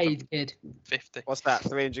season. Get paid, kid. 50. What's that?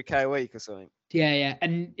 300k a week or something? Yeah,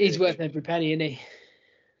 and he's worth every penny, isn't he?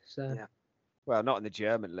 So. Yeah. Well, not in the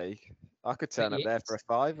German league. I could turn up there for a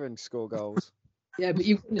fiver and score goals. Yeah, but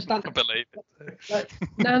you understand. I believe it. Like,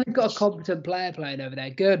 now they've got a competent player playing over there.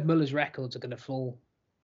 Gerd Muller's records are going to fall.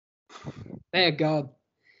 They're gone.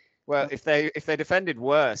 Well, if they defended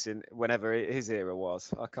worse in whenever his era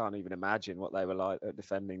was, I can't even imagine what they were like at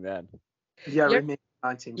defending then. Yerry Mina,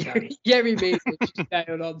 19 champs. Yerry Mina just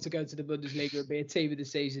nailed on to go to the Bundesliga and be a team of the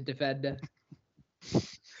season defender.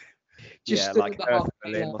 Just like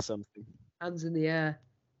Berlin or something. Hands in the air.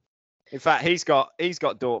 In fact, he's got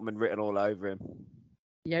Dortmund written all over him.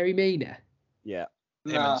 Yerry Mina. Yeah.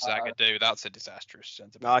 Him and Zagadou, that's a disastrous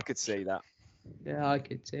sentiment. I could see that. Yeah, I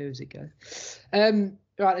could too as it goes.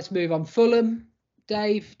 Right, let's move on. Fulham.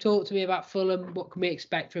 Dave, talk to me about Fulham. What can we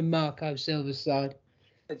expect from Marco Silva's side?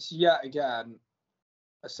 It's yet again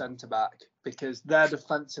a centre-back because their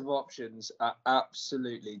defensive options are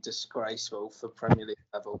absolutely disgraceful for Premier League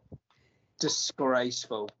level.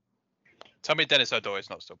 Disgraceful. Tell me Dennis O'Doy is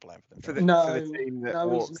not still playing for them. For the team that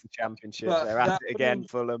walks the championship. They're at it again,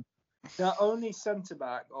 Fulham. Their only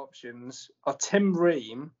centre-back options are Tim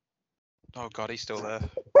Ream. Oh, God, he's still there.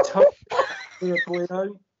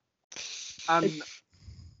 And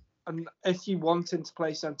if you want him to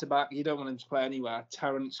play centre-back, you don't want him to play anywhere.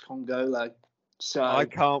 Terence Congolo. So I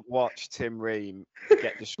can't watch Tim Ream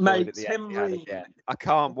get destroyed at the Etihad again. I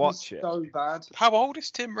can't watch it. So bad. How old is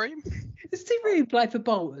Tim Ream? Does Tim Ream play for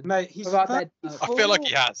Bolton? Mate, he's I feel like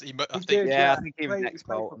he has. I think he was next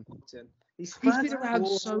Bolton. He's been around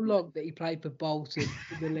so long that he played for Bolton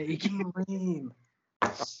in the league. Tim Ream.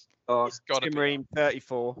 Tim Ream,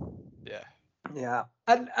 34. Yeah. Yeah.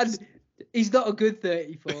 And he's not a good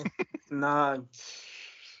 34. No.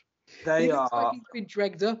 They He looks are. like he's been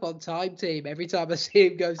dragged up on time team every time I see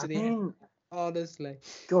him go to I the end. mean, Honestly.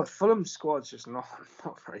 God, Fulham's squad's just not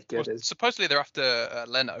very Well, good. supposedly they're after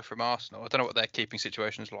Leno from Arsenal. I don't know what their keeping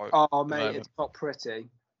situation's like. Oh, at the mate, moment. it's not pretty.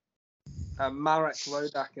 Marek,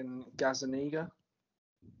 Rodak, and Gazaniga.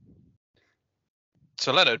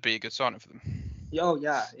 So Leno would be a good signing for them. Oh,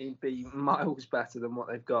 yeah, he'd be miles better than what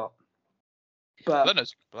they've got. But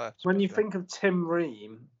Leno's a good player. when you especially. think of Tim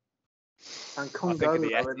Ream and I think of the Congolo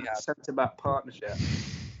in Etihad. that centre-back partnership,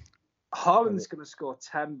 Haaland's going to score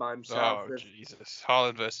 10 by himself. Oh with- Jesus!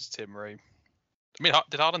 Haaland versus Tim Ream. I mean,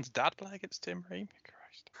 did Haaland's dad play against Tim Ream?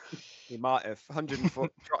 Christ. He might have 104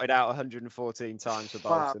 trotted out 114 times for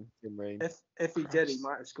Wow. Bolton. Tim Ream. If he did, he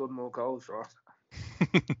might have scored more goals, right?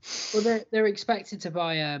 Well, they're expected to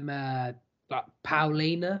buy like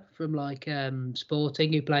Paulina from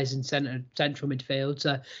Sporting, who plays in central midfield.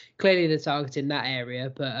 So clearly they're targeting that area.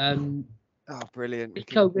 But Oh, brilliant!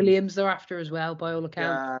 Nico Williams they're after as well, by all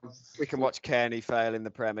accounts. Yeah, We can watch Kearney fail in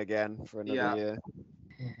the Prem again for another Yeah. year.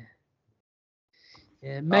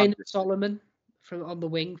 Yeah, Maynard Solomon on the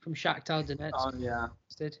wing from Shakhtar Donetsk. oh yeah.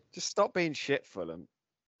 Just stop being shit, Fulham.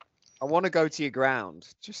 I want to go to your ground.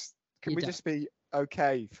 Can You we don't. just be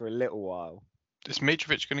okay for a little while? Is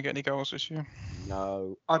Mitrovic going to get any goals this year?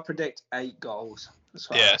 No. I predict 8 goals. That's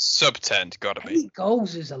what Yeah, sub 10. Got to be. 8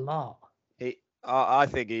 goals is a lot. I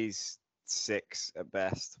think he's 6 at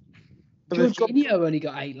best. But they've got, Jorginho only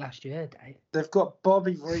got 8 last year, Dave. they've got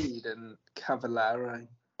Bobby Reed and Cavallero.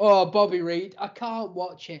 Oh, Bobby Reed. I can't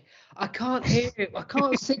watch it. I can't hear it. I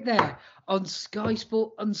can't sit there on Sky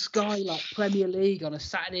Sport, on Sky, like Premier League on a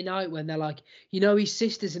Saturday night when they're like, his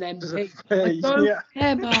sister's an MP. I don't Yeah.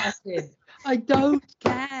 care, Martin. I don't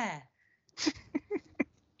care.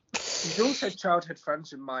 He's also childhood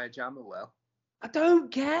friends with Maya Jammerwell. I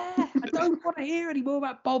don't care. I don't want to hear any more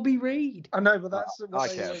about Bobby Reed. I know, but that's I what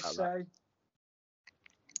they care always about say.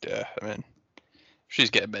 Yeah, I mean, she's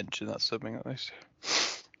getting mentioned. That's something at least.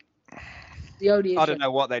 The only I don't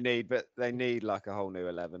know what they need, but they need like a whole new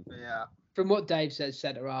 11. Yeah. From what Dave says,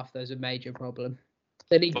 centre half, there's a major problem.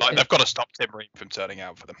 They need Like, to, they've got to stop Tim Ream from turning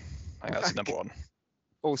out for them. I think that's number one.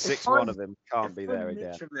 All 6-1 of them can't be If there I'm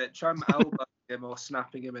again. Mitrovic, I'm elbowing him or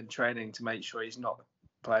snapping him in training to make sure he's not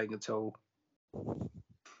playing at all.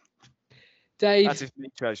 Dave. That's if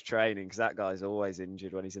Mitro's training, because that guy's always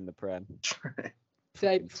injured when he's in the Prem.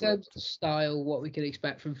 Dave, in Fucking terms of style, what we can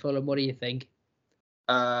expect from Fulham, what do you think?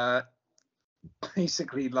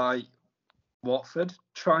 Basically like Watford,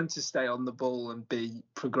 trying to stay on the ball and be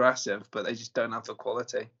progressive, but they just don't have the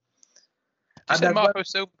quality. I And said then Marco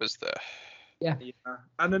Silva's there. Yeah.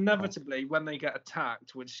 And inevitably, when they get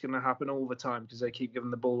attacked, which is going to happen all the time because they keep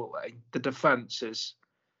giving the ball away, the defence is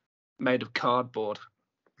made of cardboard.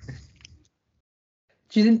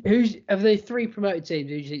 Do you think of the 3 promoted teams?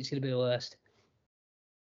 Who do you think is going to be the worst?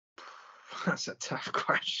 That's a tough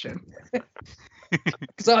question.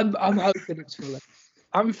 Because I'm hoping it's Fulham.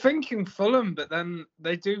 I'm thinking Fulham, but then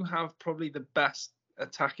they do have probably the best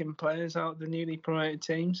attacking players out of the newly promoted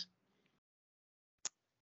teams.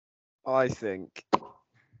 I think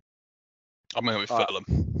I'm going with Uh,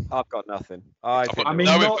 Fulham. I've got nothing. I think got I mean,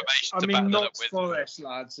 no not, information I to mean, back that not up with. Forest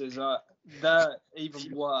lads is they're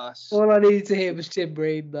even worse. All I needed to hear was Tim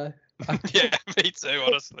Ream, though. Yeah, me too,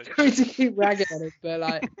 honestly. Sorry to keep ragging on him, but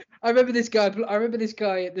I remember this guy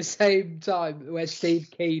at the same time where Steve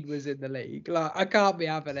Keane was in the league. Like, I can't be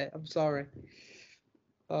having it. I'm sorry.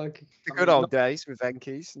 Okay. the good old days with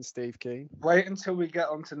Venke's and Steve Keane. Wait until we get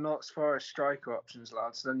onto Notts Forest striker options,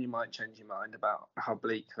 lads. Then you might change your mind about how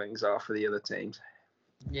bleak things are for the other teams.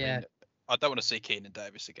 Yeah. I don't want to see Keenan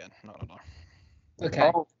Davis again. No.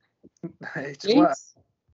 Okay. Oh, it's worse.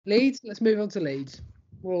 Leeds. Let's move on to Leeds.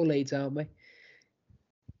 We're all Leeds, aren't we?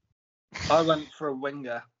 I went for a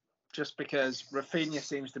winger just because Rafinha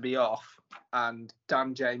seems to be off and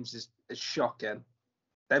Dan James is shocking.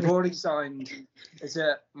 They've already signed, is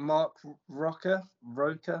it Mark Roca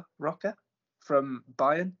from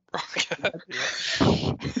Bayern?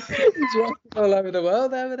 He's rocking all over the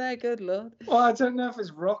world over there. Good lord. Well, I don't know if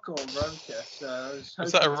it's Roca or Roca. So I was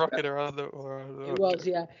Was that a hoping to rocket get- or other? It was,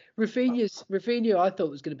 yeah. Rafinha, I thought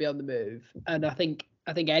was going to be on the move, and I think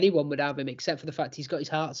anyone would have him except for the fact he's got his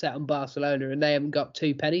heart set on Barcelona, and they haven't got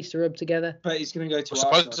 2 pennies to rub together. But he's going to go to Well,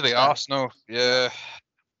 supposedly Arsenal, yeah.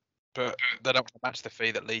 But they don't want to match the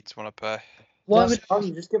fee that Leeds want to pay. Why That's would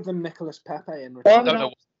fine, just give them Nicholas Pepe and Why I would don't know Ar-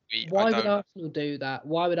 what fee. why I would don't Arsenal do that?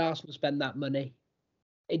 Why would Arsenal spend that money?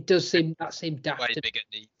 It does seem daft. way to- bigger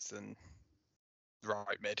needs than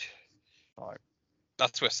right mid. Like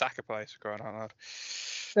that's where Saka plays for crying out loud.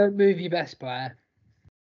 Don't move your best player.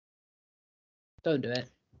 Don't do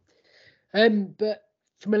it. But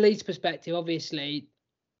from a Leeds perspective, obviously,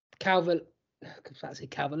 Calvin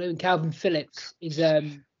Phillips is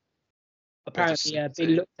apparently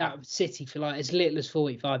been looked at of City for like as little as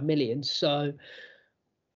 45 million. So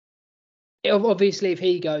obviously, if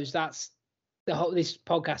he goes, that's this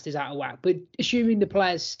podcast is out of whack. But assuming the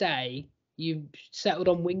players stay, you've settled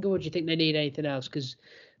on winger, or do you think they need anything else? Because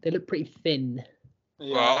they look pretty thin.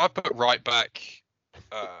 Yeah. Well, I put right back.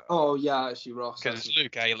 Actually, Ross. Because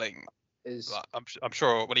Luke Ayling is. Like, I'm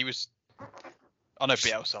sure when he was. I know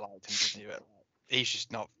Bielsa liked him, didn't you? But he's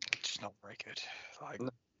just not very good. Like,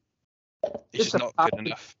 he's just not good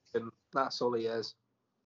enough. That's all he is.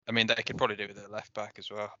 I mean, they could probably do with their left back as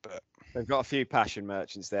well, but they've got a few passion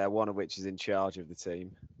merchants there. One of which is in charge of the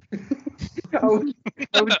team. I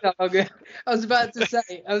was about to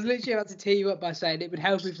say, I was literally about to tee you up by saying it would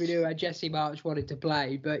help if we knew how Jesse March wanted to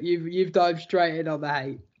play, but you've dived straight in on the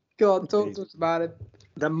hate. Go on, talk to us about him.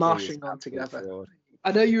 They're marching on together. Fraud.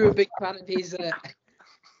 I know you were a big fan of his.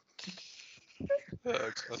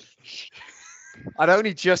 I'd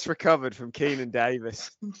only just recovered from Keenan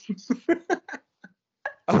Davis.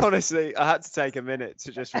 Honestly, I had to take a minute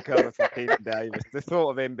to just recover from Keenan Davis. The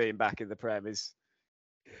thought of him being back in the Prem is.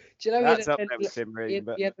 Do you know that's up there with Tim Ream,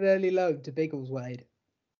 he had an early loan to Biggleswade.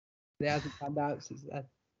 It hasn't panned out since then.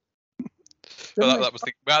 Well,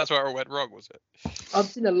 that's where it went wrong, was it? I've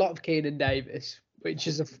seen a lot of Keenan Davis, which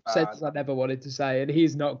is a sentence I never wanted to say, and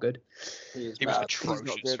he's not good. He was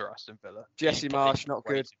atrocious for Aston Villa. Jesse Marsh, not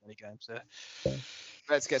good. Many games there.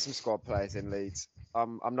 Let's get some squad players in Leeds.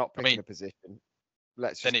 I'm not picking a position.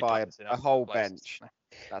 Let's just buy a whole bench.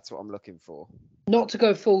 That's what I'm looking for. Not to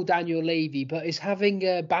go full Daniel Levy, but is having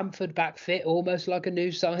Bamford back fit almost like a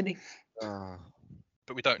new signing?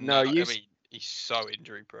 But we don't know. I mean, he's so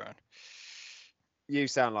injury prone. You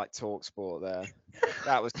sound like TalkSport there.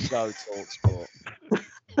 That was so TalkSport.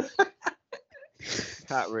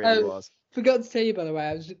 That really was. Forgot to tell you, by the way,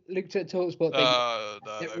 I was looked at TalkSport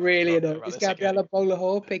thing. It really annoyed. Is Gabriella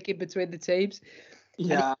Bolahor picking between the teams?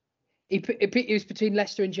 Yeah. It was between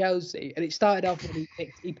Leicester and Chelsea, and it started off when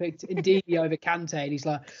he picked Ndidi over Kante, and he's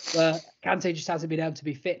like, well, Kante just hasn't been able to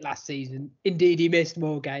be fit last season. Ndidi missed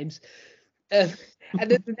more games. And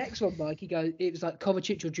then the next one, Mike, it was like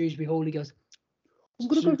Kovacic or Dewsbury Hall. He goes, I'm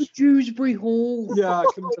going to go for Dewsbury Hall. Yeah, I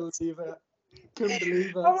couldn't believe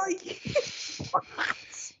it. I'm like,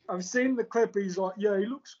 I've seen the clip. He's like, yeah, he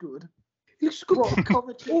looks good. He looks good.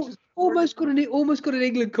 Kovacic almost got an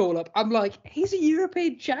England call up. I'm like, he's a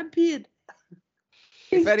European champion.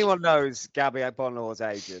 If anyone knows Gabby Bonlaw's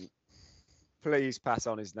agent, please pass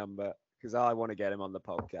on his number because I want to get him on the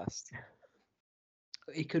podcast.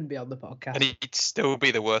 He couldn't be on the podcast. And he'd still be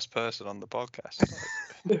the worst person on the podcast.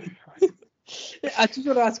 I just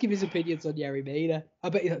want to ask him his opinions on Yerry Mina. I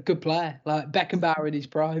bet he's a good player, like Beckenbauer in his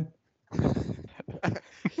prime.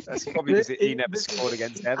 That's probably because he never scored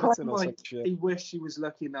against Everton or some shit. He wished he was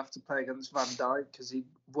lucky enough to play against Van Dijk because he'd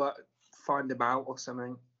find him out or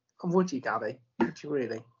something. And would you, Gabby? Would you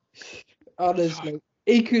really? Honestly,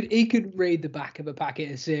 he could read the back of a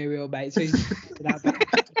packet of cereal, mate. So he's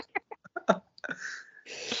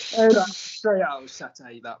straight out of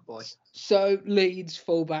Saturday, that boy. So Leeds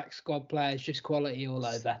fullback squad players, just quality all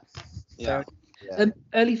over. Yeah.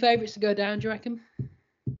 Early favourites to go down, do you reckon?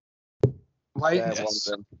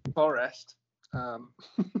 Forest.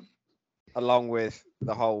 Along with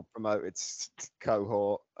the whole promoted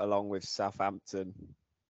cohort, along with Southampton.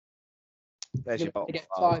 There's your bottom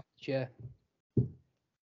five. Yeah.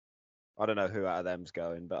 I don't know who out of them's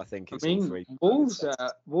going, but I think it's all three. Wolves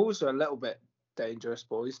are a little bit dangerous,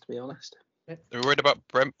 boys, to be honest. Are we worried about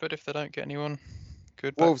Brentford if they don't get anyone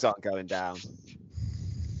good? Wolves aren't going down.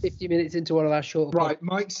 50 minutes into one of our short. Right,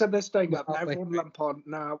 Mike said they're staying up. Everyone lamp on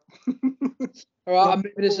now. All right, I'm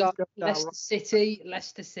moving us up. Leicester City.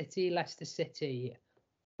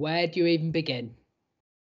 Where do you even begin?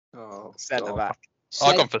 Oh, centre back.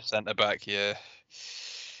 I've gone for centre back. Yeah.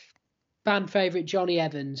 Fan favourite Johnny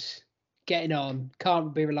Evans getting on.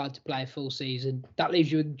 Can't be relied to play a full season. That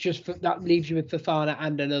leaves you with Fofana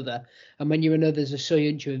and another. And when you're another's a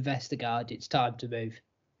Soyuncu and Vestergaard, it's time to move.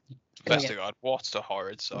 Vestergaard, what a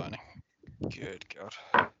horrid signing. Good God.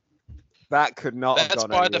 That could not have That's gone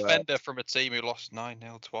by a anywhere. defender from a team who lost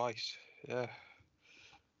 9-0 twice. Yeah.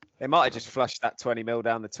 They might have just flushed that 20 mil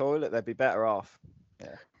down the toilet. They'd be better off.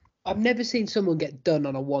 Yeah. I've never seen someone get done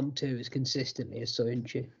on a 1-2 as consistently as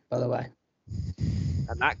Soyuncu, by the way.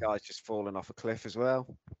 And that guy's just fallen off a cliff as well.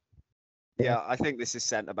 Yeah, I think this is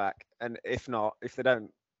centre back. And if they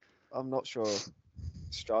don't, I'm not sure.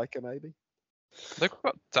 Striker, maybe? They've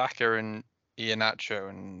got Daka and Iheanacho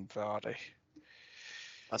and Vardy.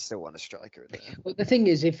 I still want a striker in there. But the thing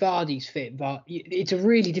is, if Vardy's fit, it's a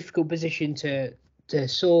really difficult position to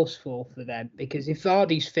source for them, because if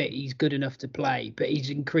Vardy's fit, he's good enough to play, but he's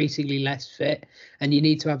increasingly less fit, and you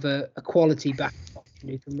need to have a quality back option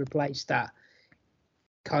who can replace that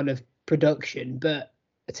kind of production. But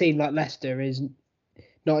a team like Leicester is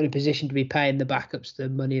not in a position to be paying the backups the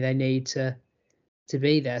money they need to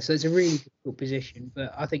be there. So it's a really difficult position.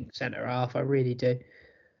 But I think centre half, I really do.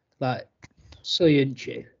 Like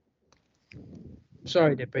Soyuncu.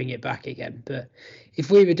 Sorry to bring it back again, but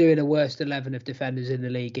if we were doing a worst 11 of defenders in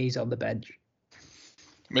the league, he's on the bench. I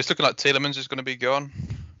mean, it's looking like Tielemans is going to be gone.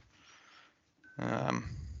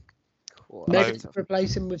 Maybe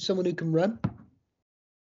replace him with someone who can run.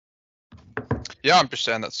 Yeah, I'm just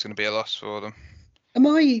saying that's going to be a loss for them. Am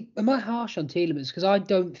I harsh on Tielemans? Because I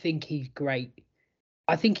don't think he's great.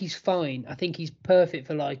 I think he's fine. I think he's perfect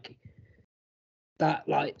for like that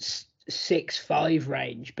 6'5"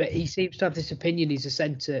 range, but he seems to have this opinion he's a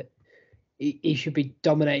centre. He should be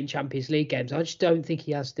dominating Champions League games. I just don't think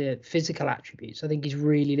he has the physical attributes. I think he's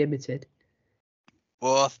really limited.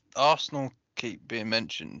 Well, Arsenal keep being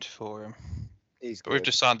mentioned for him. But we've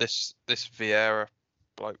just signed this Vieira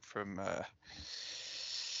bloke from I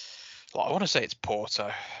want to say it's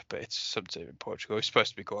Porto, but it's some team in Portugal. He's supposed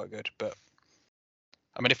to be quite good, but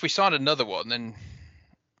I mean, if we sign another one, then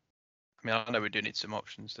I mean, I know we do need some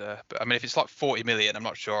options there, but I mean, if it's like 40 million, I'm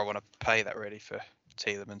not sure I want to pay that really for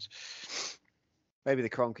Tielemans. Maybe the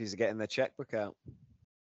Cronkies are getting their checkbook out.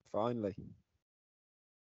 Finally.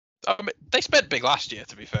 I mean, they spent big last year,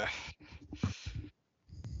 to be fair.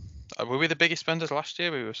 Were we the biggest spenders last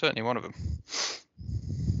year? We were certainly one of them.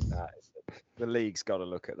 The league's got to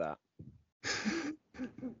look at that.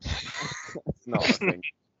 It's not a thing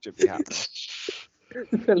should be happening.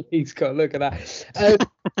 The league's got to look at that.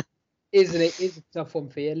 Isn't it? It's a tough one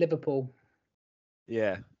for you, Liverpool.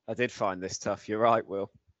 Yeah, I did find this tough. You're right,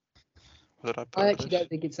 Will. What did I put? I actually don't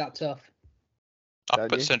think it's that tough. I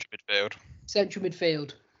put central midfield. Central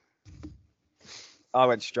midfield. I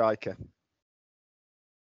went striker.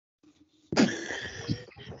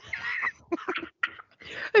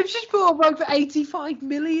 I've just bought a rug for 85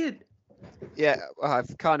 million. Yeah, I'm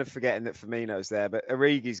kind of forgetting that Firmino's there, but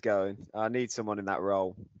Origi's going. I need someone in that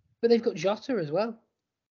role. But they've got Jota as well.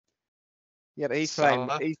 Yeah, but he's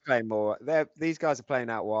playing more. These guys are playing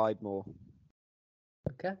out wide more.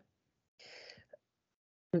 Okay.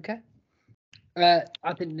 I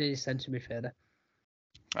think they need a centre midfielder.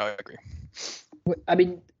 I agree. I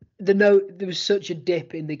mean, there was such a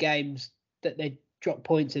dip in the games that they dropped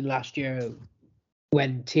points in last year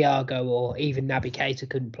when Thiago or even Naby Keita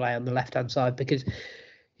couldn't play on the left-hand side, because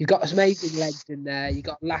you've got some amazing legs in there. You've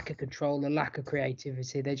got lack of control and lack of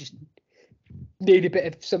creativity. They just need a bit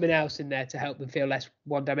of something else in there to help them feel less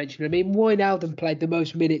one-dimensional. I mean, Wijnaldum played the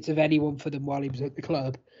most minutes of anyone for them while he was at the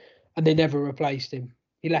club, and they never replaced him.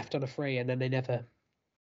 He left on a free, and then they never.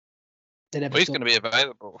 Well, he's going to be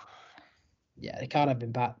available. Yeah, they can't have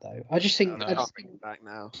him back though. I just think. I can't bring him back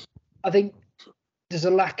now. I think there's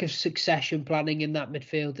a lack of succession planning in that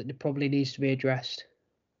midfield that probably needs to be addressed.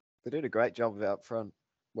 They did a great job of it up front.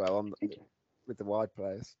 Well, with the wide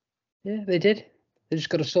players. Yeah, they did. They just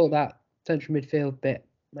got to sort that central midfield bit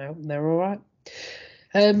now, and they're all right.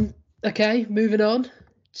 Okay, moving on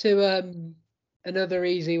to another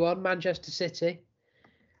easy one, Manchester City.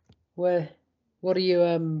 What are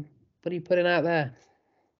you putting out there?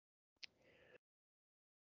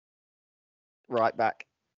 Right back.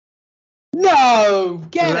 No,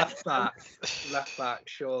 get left back,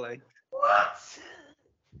 surely. What?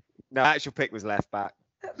 No, actual pick was left back.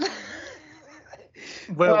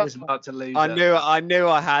 Will was about to lose. I knew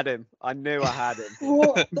I had him.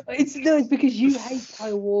 What? It's because you hate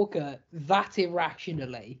Kyle Walker that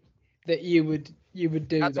irrationally that you would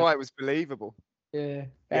do. That's why it was believable. Yeah.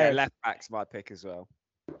 Left back's my pick as well.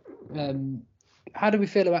 How do we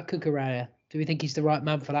feel about Cucurella? Do we think he's the right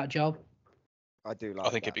man for that job? I do like. I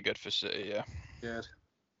think it'd be good for City. Yeah. Good.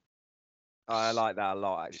 I like that a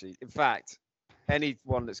lot, actually. In fact,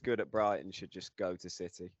 anyone that's good at Brighton should just go to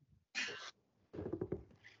City.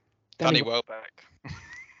 Danny Welbeck.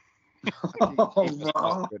 He was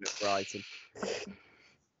not good at Brighton.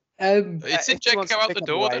 Is Zinchenko out the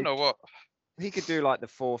door then, or what? He could do like the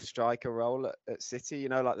fourth striker role at City. You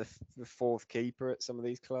know, like the fourth keeper at some of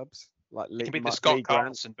these clubs. Like he could be the Scott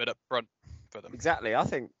Carlson bit up front for them. Exactly. I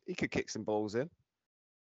think he could kick some balls in.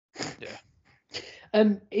 Yeah.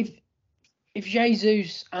 If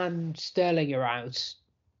Jesus and Sterling are out,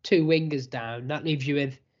 two wingers down, that leaves you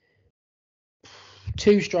with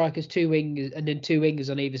two strikers, two wingers, and then two wingers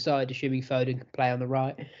on either side, assuming Foden can play on the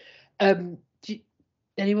right.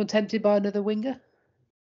 Anyone tempted by another winger?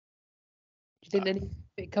 you think any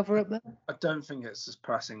bit cover up there? I don't think it's as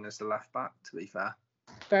pressing as the left back, to be fair.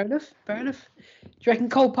 Fair enough. Do you reckon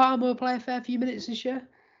Cole Palmer will play a fair few minutes this year?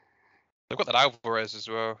 They've got that Alvarez as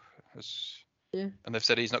well. Yeah. And they've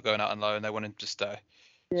said he's not going out on loan and they want him to stay.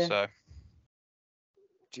 Yeah. So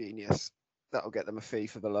Genius. That'll get them a fee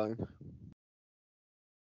for the loan.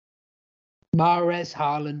 Mahrez,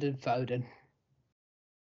 Haaland, and Foden.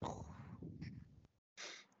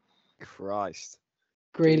 Christ.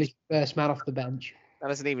 Grealish, first man off the bench. That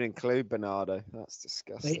doesn't even include Bernardo. That's He's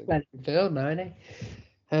disgusting. playing in field now, isn't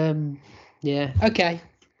he? Yeah. Okay.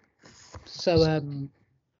 So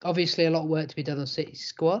obviously a lot of work to be done on City's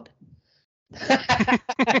squad.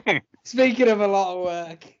 Speaking of a lot of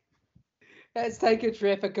work, let's take a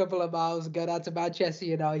trip a couple of miles and go down to Manchester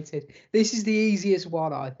United. This is the easiest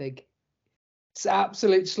one, I think. It's an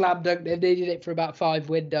absolute slam dunk. They've needed it for about 5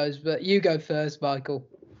 windows, but you go first, Michael.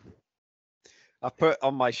 I put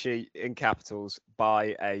on my sheet in capitals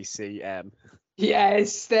by ACM.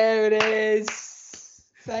 Yes, there it is.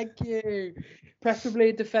 Thank you. Preferably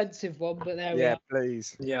a defensive one, but there we Yeah, are.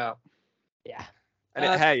 please. Yeah. Yeah.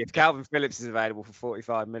 And hey, if Calvin Phillips is available for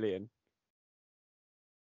 45 million,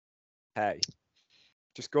 hey,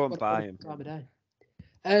 just go and buy him. Time of day.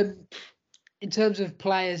 In terms of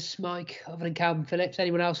players, Mike, other than Calvin Phillips,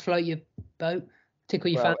 anyone else float your boat?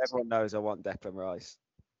 Tickle your Well, fancy? everyone knows I want Declan Rice,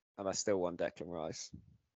 and I still want Declan Rice.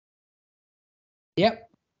 Yep.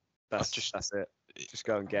 That's it. Just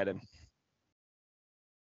go and get him.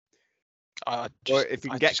 I Or just, if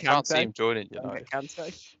you can I get just can't see Kante, him joining Go and United. get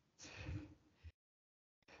Kante.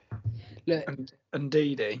 Look, And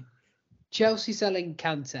Didi. Chelsea selling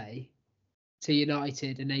Kante to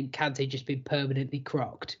United and then Kante just being permanently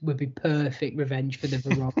crocked would be perfect revenge for the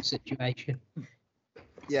Varane situation.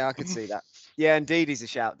 Yeah, I could see that. Yeah, indeed, he's a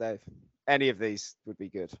shout, Dave. Any of these would be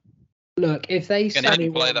good. Look, if they Can he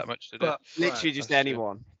sign play that much today? But Literally just that's true.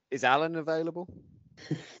 anyone. Is Alan available?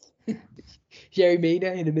 Jerry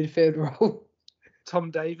Mina in the midfield role,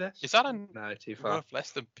 Tom Davis. Is that an No, too far. worth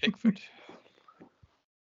less than Pickford?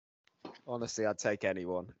 Honestly, I'd take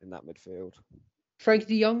anyone in that midfield. Frankie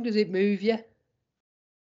de Jong, does it move you?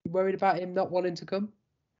 You worried about him not wanting to come?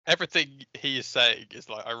 Everything he is saying is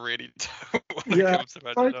like, I really don't want to Yeah, come to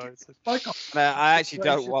Man United. No, I actually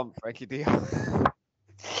don't want Frankie de Jong.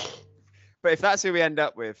 But if that's who we end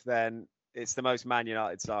up with, then it's the most Man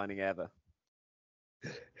United signing ever.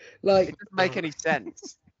 Like, It doesn't make any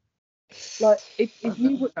sense.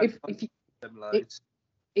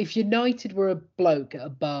 If United were a bloke at a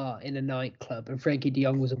bar in a nightclub and Frankie de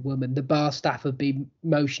Jong was a woman, the bar staff would be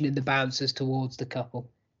motioning the bouncers towards the couple.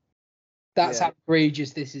 That's Yeah. how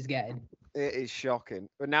egregious this is getting. It is shocking.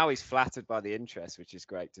 But now he's flattered by the interest, which is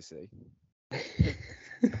great to see.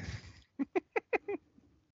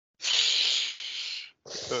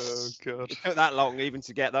 Oh god. It took that long even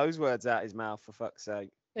to get those words out his mouth, for fuck's sake.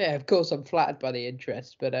 Yeah, of course I'm flattered by the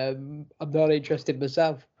interest, but I'm not interested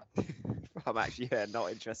myself. I'm actually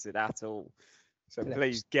not interested at all. So Yeah.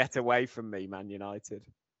 please get away from me, Man United.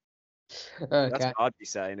 That's Okay, what I'd be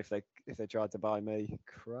saying if they tried to buy me.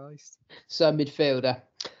 Christ. so midfielder.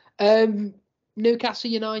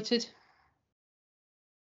 Newcastle United.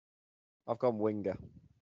 I've gone winger.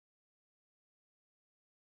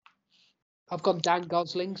 I've gone Dan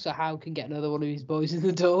Gosling, so Howe can get another one of his boys in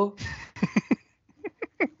the door.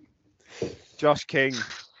 Josh King.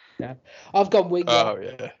 I've gone winger. Oh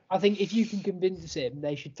yeah. I think if you can convince him,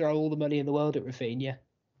 they should throw all the money in the world at Rafinha.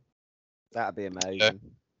 That'd be amazing.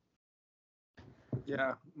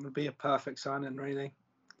 Yeah, it would be a perfect signing, really.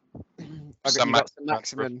 You've Sam got Max-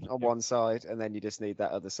 Maximin on one side, and then you just need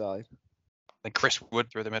that other side. Then Chris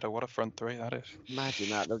Wood through the middle. What a front three that is. Imagine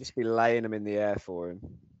that. They'll just be laying them in the air for him.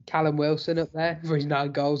 Callum Wilson up there for his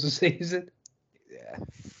 9 goals a season. Yeah,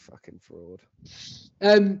 fucking fraud.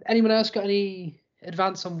 Anyone else got any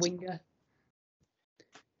advance on winger?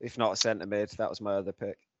 If not a centre mid, that was my other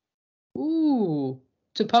pick. Ooh,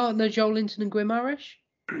 to partner Joelinton and Guimaraes?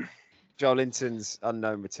 Joelinton's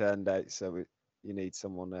unknown return date, so you need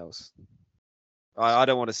someone else. I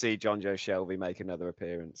don't want to see John Joe Shelby make another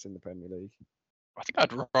appearance in the Premier League. I think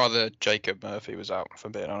I'd rather Jacob Murphy was out, if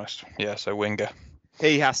I'm being honest. Yeah, so winger.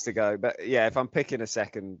 He has to go, but yeah, if I'm picking a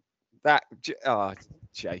second,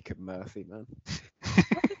 Jacob Murphy, man.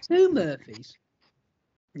 2 Murphys.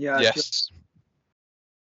 Yeah. Yes.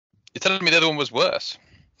 You're telling me the other one was worse?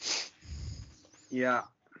 Yeah.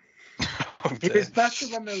 Oh, He dear. was better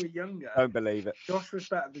when they were younger. Don't believe it. Josh was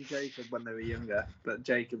better than Jacob when they were younger, but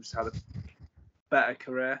Jacob's had a better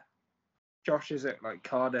career. Josh is at like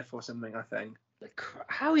Cardiff or something, I think.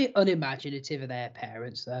 How unimaginative are their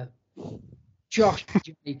parents, though? Josh and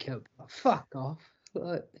Jacob. Fuck off.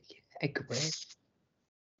 Like, Agree.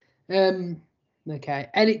 Okay.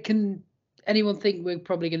 And anyone think we're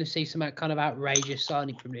probably going to see some kind of outrageous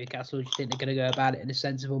signing from Newcastle, or do you think they're going to go about it in a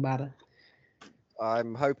sensible manner?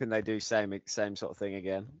 I'm hoping they do same sort of thing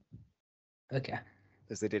again Okay.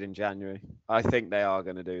 as they did in January. I think they are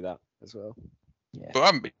going to do that as well. Yeah. But I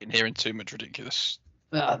haven't been hearing too much ridiculous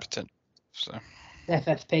potential. So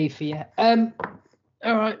FFP for you.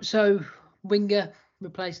 All right. So winger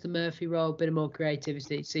replace the Murphy role, bit of more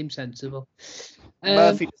creativity. It seems sensible.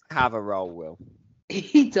 Murphy doesn't have a role, Will.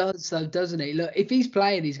 He does, though, doesn't he? Look, if he's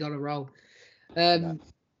playing, he's got a role. And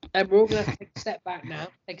we're all going to take a step back now.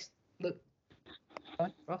 Look,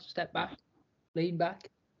 Ross, step back, lean back,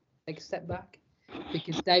 take a step back,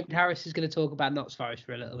 because David Harris is going to talk about Notts Forest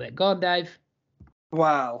for a little bit. Go on, Dave.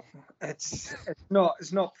 Wow, it's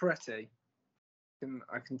not pretty.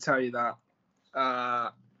 I can tell you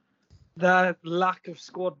that. Their lack of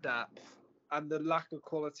squad depth and the lack of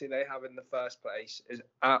quality they have in the first place is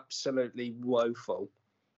absolutely woeful.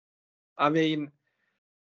 I mean,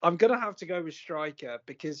 I'm going to have to go with striker,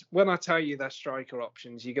 because when I tell you their striker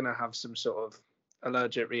options, you're going to have some sort of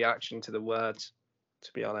allergic reaction to the words,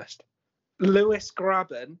 to be honest. Lewis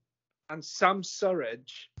Grabban and Sam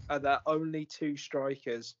Surridge are their only two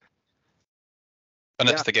strikers.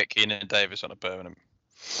 unless they get Keenan Davis on a permanent.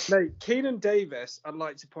 No, Keenan Davis, I'd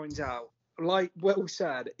like to point out, like Will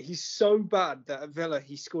said, he's so bad that at Villa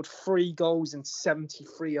he scored 3 goals in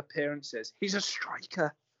 73 appearances. He's a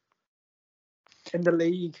striker in the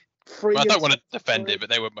league. Well, I don't want to defend it, but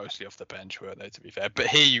they were mostly off the bench, weren't they, to be fair? But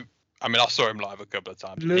I saw him live a couple of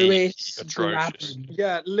times. Lewis atrocious. Grabban.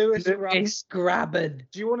 Yeah, Lewis Grabban.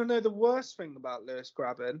 Do you want to know the worst thing about Lewis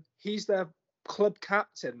Grabban? He's their club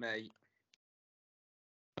captain, mate.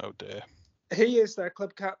 Oh dear. He is their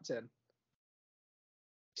club captain.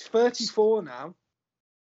 He's 34 now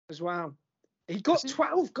as well. He got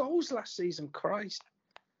 12 goals last season, Christ.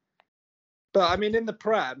 But, I mean, in the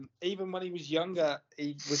Prem, even when he was younger,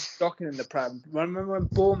 he was stocking in the Prem. Remember when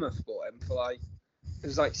Bournemouth bought him for, it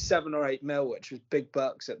was 7 or 8 mil, which was big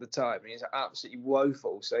bucks at the time. He's absolutely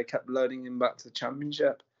woeful, so they kept loading him back to the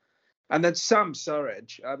Championship. And then Sam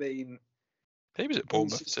Surridge, I mean... He was at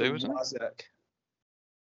Bournemouth too, wasn't he?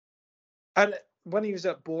 And when he was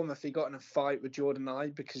at Bournemouth, he got in a fight with Jordan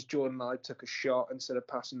Ibe because Jordan Ibe took a shot instead of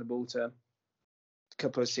passing the ball to him a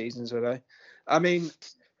couple of seasons ago. I mean,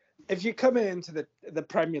 if you're coming into the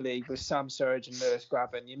Premier League with Sam Surridge and Lewis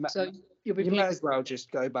Grabban, you may as well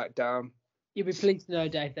just go back down. You'll be pleased to know,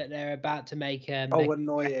 Dave, that they're about to make Owen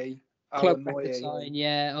club record sign.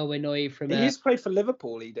 Yeah, Owen Neuer from... He used to play for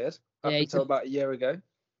Liverpool, he did, up until about a year ago.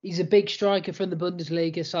 He's a big striker from the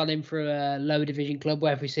Bundesliga, signed him for a lower division club.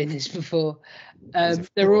 Where have we seen this before?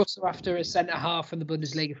 They're also after a centre-half from the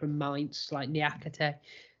Bundesliga from Mainz, like Niakate.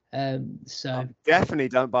 So Definitely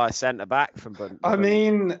don't buy a centre-back from Bundesliga. I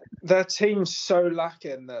mean, their team's so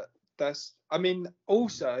lacking that there's... I mean,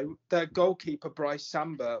 also, their goalkeeper, Bryce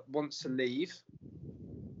Samba, wants to leave.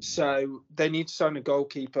 So they need to sign a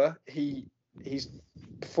goalkeeper. He's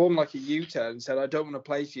performed like a U-turn and said, I don't want to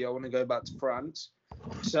play for you. I want to go back to France.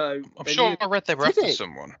 So I'm sure I read they were after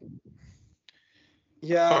someone.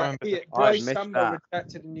 Yeah, Bryce Samba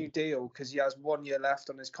rejected a new deal because he has 1 year left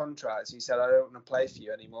on his contract. He said, I don't want to play for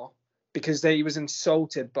you anymore. Because he was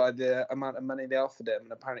insulted by the amount of money they offered him,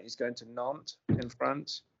 and apparently he's going to Nantes in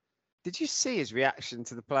France. Did you see his reaction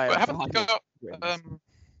to the player? But haven't they got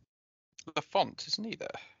Lafont, isn't he there?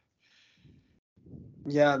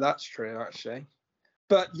 Yeah, that's true, actually.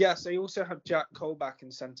 But yes, they also have Jack Colback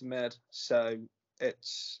in centre mid, so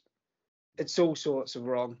it's all sorts of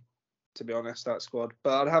wrong, to be honest, that squad.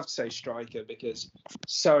 But I'd have to say striker, because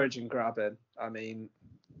Surridge and Grabban, I mean,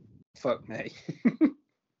 fuck me.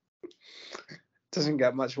 Doesn't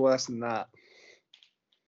get much worse than that.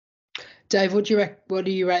 Dave, what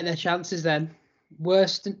do you rate their chances then?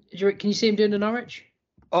 Worse than... Can you see him doing a Norwich?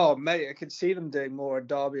 Oh, mate, I could see them doing more at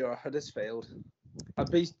Derby or Huddersfield.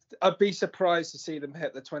 I'd be surprised to see them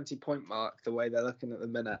hit the 20-point mark the way they're looking at the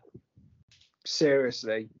minute.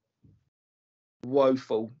 Seriously.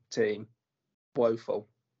 Woeful team. Woeful.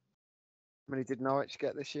 How many did Norwich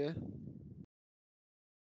get this year?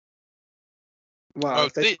 Wow.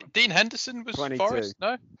 Dean Henderson was 22. Forest,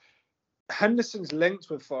 no? Henderson's linked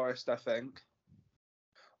with Forest, I think.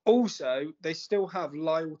 Also, they still have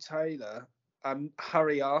Lyle Taylor and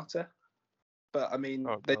Harry Arter. But, I mean,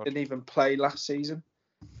 they didn't even play last season.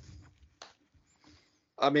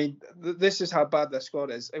 I mean, this is how bad their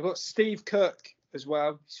squad is. They've got Steve Cook as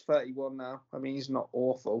well. He's 31 now. I mean, he's not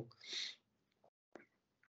awful.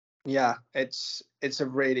 Yeah, it's a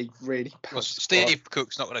really, really bad Well, squad. Steve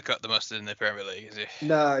Cook's not going to cut the mustard in the Premier League, is he?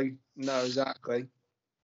 No, exactly.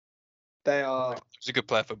 They are. He's a good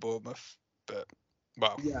player for Bournemouth, but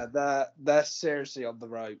well, Yeah, they're seriously on the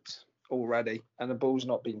ropes already, and the ball's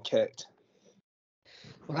not being kicked.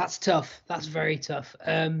 Well, that's tough. That's very tough.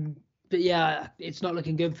 But yeah, it's not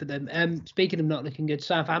looking good for them. Speaking of not looking good,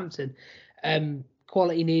 Southampton,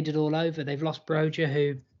 quality needed all over. They've lost Broja,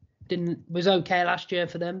 who was okay last year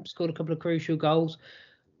for them, scored a couple of crucial goals.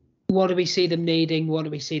 What do we see them needing? What do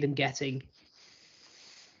we see them getting?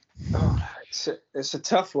 Oh, it's a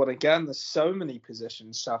tough one again. There's so many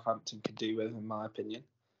positions Southampton could do with, in my opinion.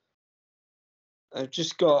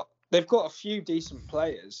 They've got a few decent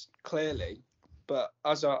players, clearly, but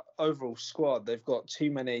as an overall squad, they've got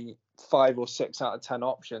too many 5 or 6 out of 10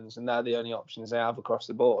 options, and they're the only options they have across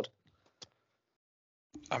the board.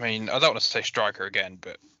 I mean, I don't want to say striker again,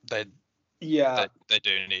 but they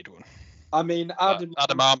do need one. I mean,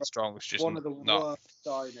 Adam Armstrong was just one of the worst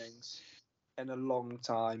signings in a long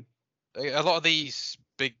time. A lot of these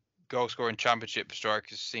big goal-scoring championship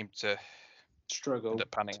strikers seem to struggle. End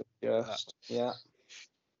up panning. Yeah.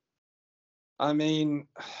 I mean,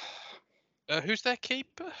 who's their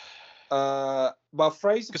keeper? Well,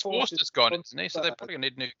 Fraser because Forster's Forster's gone, isn't he? So they're probably gonna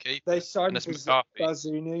need a new keeper. They signed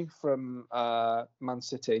Bazunu from Man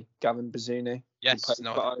City, Gavin Bazunu. Yes,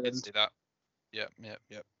 no, I did see that. Yep.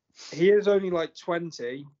 He is only like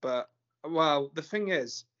 20, but well, the thing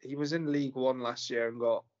is, he was in League One last year and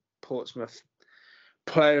got Portsmouth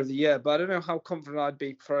Player of the Year. But I don't know how confident I'd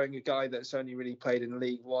be throwing a guy that's only really played in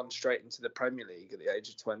League One straight into the Premier League at the age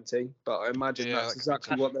of 20. But I imagine that's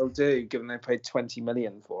exactly what they'll do, given they paid 20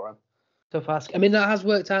 million for him. Tough ask. I mean, that has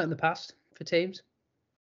worked out in the past for teams.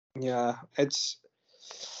 Yeah, it's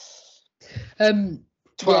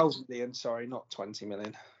 12 million. Sorry, not 20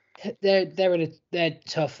 million. They're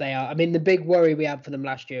tough. They are. I mean, the big worry we had for them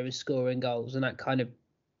last year was scoring goals, and that kind of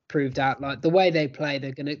proved out. Like the way they play,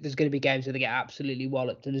 there's going to be games where they get absolutely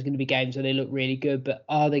walloped, and there's going to be games where they look really good. But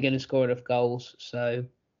are they going to score enough goals? So,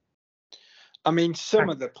 I mean, some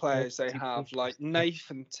of the players they have, like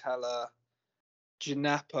Nathan Teller,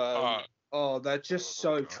 Gineppo, they're just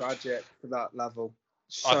so tragic for that level.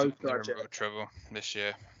 So tragic. They're in real trouble this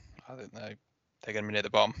year. I think they're going to be near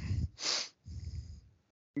the bottom.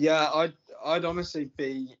 Yeah, I'd honestly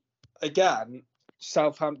be, again,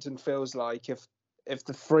 Southampton feels like if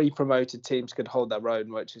the 3 promoted teams could hold their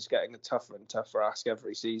own, which is getting a tougher and tougher ask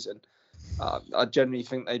every season, I genuinely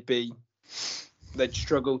think they'd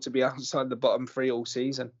struggle to be outside the bottom 3 all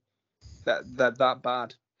season. They're that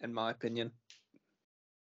bad, in my opinion.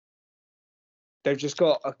 They've just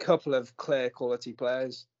got a couple of clear quality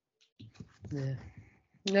players. Yeah.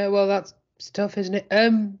 No, well, that's tough, isn't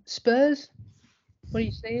it? Spurs? What are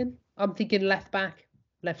you saying? I'm thinking left back,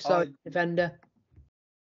 left side defender.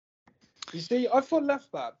 You see, I thought left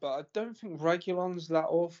back, but I don't think Reguilon's that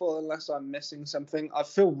awful unless I'm missing something. I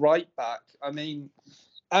feel right back. I mean,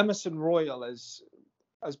 Emerson Royal is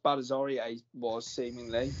as bad as Aurier was,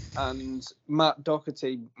 seemingly. And Matt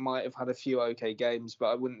Doherty might have had a few okay games, but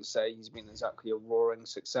I wouldn't say he's been exactly a roaring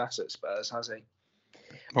success at Spurs, has he?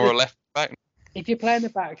 Or a left back. If you're playing the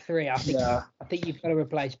back 3, I think you've got to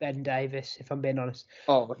replace Ben Davis, if I'm being honest.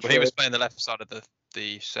 Oh, well, he was playing the left side of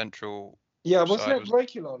the central. Yeah, wasn't it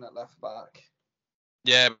Reguilon at left back?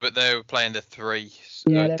 Yeah, but they were playing the 3.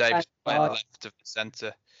 So yeah, Davis playing the left of the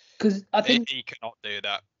centre. Because I think he cannot do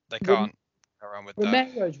that. They can't go around with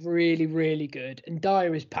Romero's really, really good, and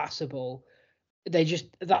Dyer is passable.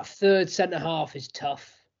 That third centre half is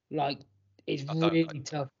tough. Like, it's really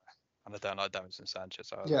tough. And I don't like Davinson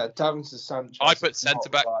Sanchez either. Yeah, Davinson Sanchez. I put centre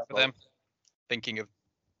back for them, thinking of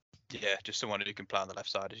just someone who can play on the left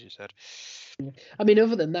side, as you said. I mean,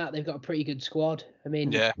 other than that, they've got a pretty good squad. I mean,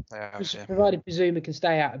 provided Bazuma can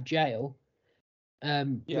stay out of jail,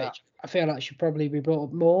 which I feel like should probably be brought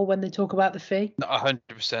up more when they talk about the fee. Not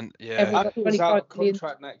 100%. Yeah, and he's out of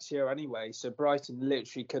contract next year anyway, so Brighton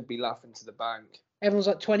literally could be laughing to the bank. Everyone's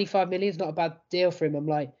like 25 million is not a bad deal for him. I'm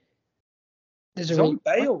like, he's on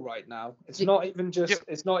bail right now. It's not even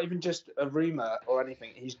just a rumor or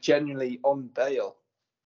anything. He's genuinely on bail.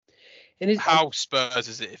 How Spurs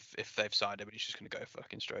is it if they've signed him and he's just going to go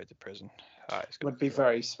fucking straight to prison? Would be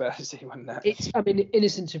very Spursy, wouldn't it? It's, I mean,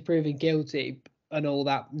 innocent of proving guilty and all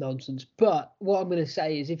that nonsense. But what I'm going to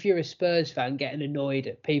say is, if you're a Spurs fan getting annoyed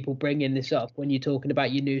at people bringing this up when you're talking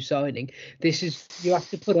about your new signing, you have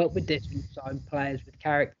to put up with this when you sign players with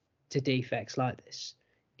character defects like this.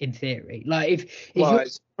 In theory, like if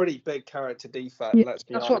it's a pretty big character defect. Yeah, let's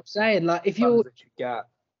be that's honest. What I'm saying. Like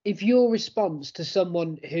if your response to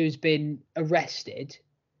someone who's been arrested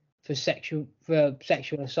for sexual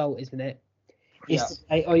assault, isn't it? Is to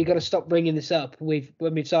say, you got to stop bringing this up when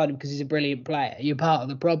we've signed him because he's a brilliant player. You're part of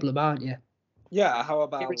the problem, aren't you? Yeah, how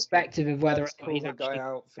about irrespective of whether let's or not call he's the guy actually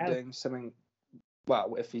out for out. doing something,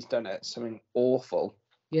 well, if he's done it, something awful.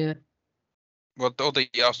 Yeah. Well, all the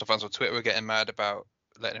Arsenal fans on Twitter were getting mad about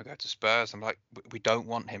letting him go to Spurs. I'm like, we don't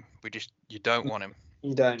want him. You don't want him.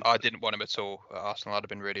 You don't. I didn't want him at all at Arsenal. I'd have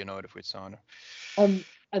been really annoyed if we'd signed him.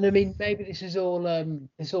 And I mean, maybe this all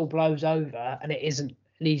blows over, and it isn't,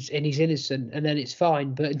 and he's innocent, and then it's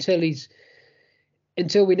fine. But until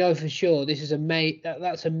we know for sure, this is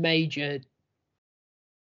that's a major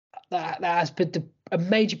that has a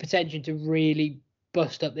major potential to really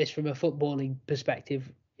bust up this from a footballing perspective,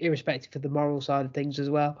 irrespective of the moral side of things as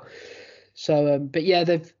well. So, but yeah,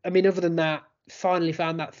 other than that, finally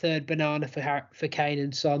found that third banana for Kane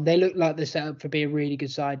and Son. They look like they're set up for being a really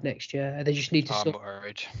good side next year. They just need to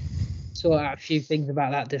sort out a few things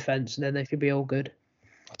about that defence, and then they should be all good.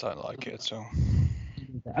 I don't like it at all.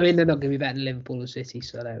 I mean, they're not going to be better than Liverpool or City,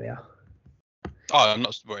 so there we are. Oh, I'm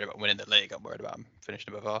not worried about winning the league. I'm worried about them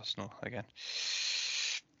finishing above Arsenal again.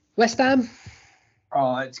 West Ham.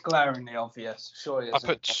 Oh, it's glaringly obvious. Surely I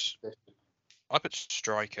put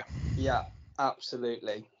striker. Yeah,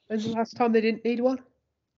 absolutely. When's the last time they didn't need one?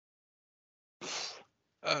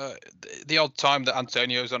 The odd time that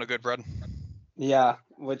Antonio's on a good run. Yeah,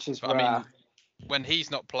 which is rare. I mean, when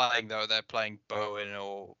he's not playing, though, they're playing Bowen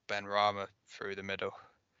or Ben Rama through the middle.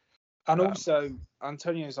 And also,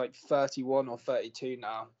 Antonio's like 31 or 32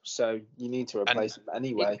 now, so you need to replace him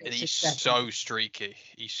anyway. And he's so streaky.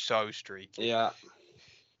 Yeah.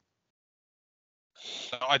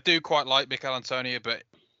 So I do quite like Mikel Antonio, but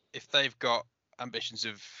if they've got ambitions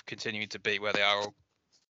of continuing to be where they are or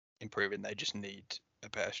improving, they just need a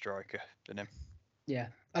better striker than him. Yeah,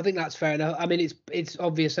 I think that's fair enough. I mean, it's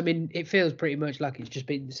obvious. I mean, it feels pretty much like it's just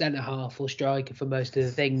been centre half or striker for most of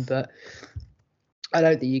the thing, but I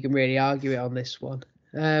don't think you can really argue it on this one.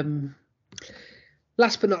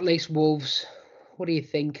 Last but not least, Wolves. What do you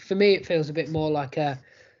think? For me, it feels a bit more like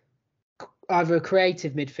either a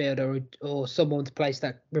creative midfielder or someone to replace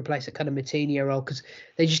that kind of Moutinho role, because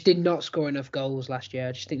they just did not score enough goals last year.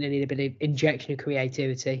 I just think they need a bit of injection of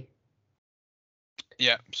creativity.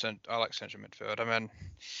 Yeah, I like central midfield. I mean,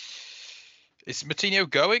 is Moutinho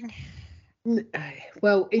going?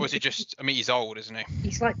 Well, or is he just? I mean, he's old, isn't he?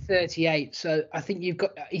 He's like 38, so I think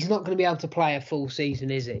he's not going to be able to play a full season,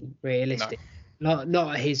 is he? Realistic, no.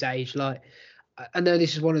 Not at his age. Like, I know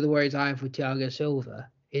this is one of the worries I have with Thiago Silva,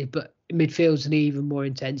 but midfield's an even more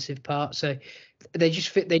intensive part. So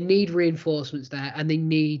they need reinforcements there, and they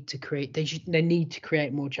need to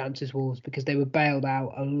create more chances, Wolves, because they were bailed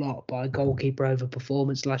out a lot by goalkeeper over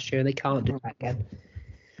performance last year, and they can't do that again.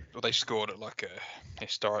 Well, they scored at like a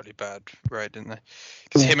historically bad rate, didn't they?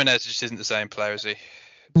 Because Jimenez just isn't the same player, is he?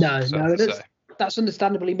 No, that's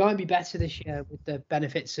understandable. He might be better this year with the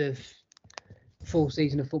benefits of full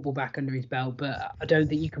season of football back under his belt, but I don't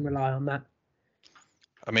think you can rely on that.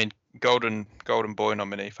 I mean, golden boy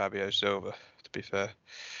nominee Fabio Silva, to be fair.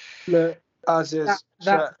 Look, as is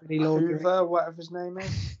Hoover, whatever his name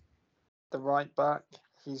is, the right back.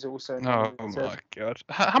 He's also nominated. Oh my god!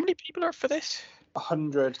 How many people are for this?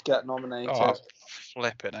 100 get nominated. Oh,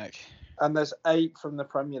 flipping heck! And there's 8 from the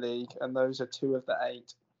Premier League, and those are 2 of the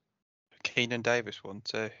 8. Keenan Davis won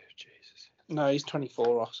too. Jesus. No, he's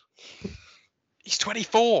 24, Ross. He's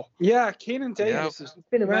 24. Yeah, Keenan Davis has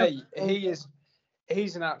been around.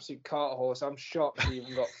 He's an absolute cart horse. I'm shocked he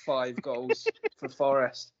even got 5 goals for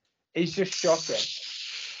Forest. He's just shocking.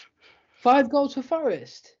 5 goals for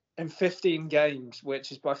Forest in 15 games,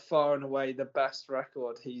 which is by far and away the best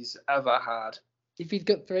record he's ever had. If he'd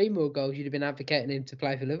got 3 more goals, you'd have been advocating him to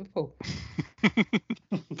play for Liverpool.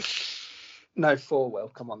 No, 4 will.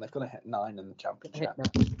 Come on, they've got to hit 9 in the Championship.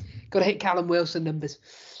 Got to hit Callum Wilson numbers.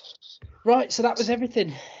 Right, so that was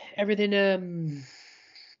everything. In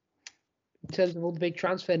terms of all the big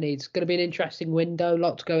transfer needs. It's going to be an interesting window,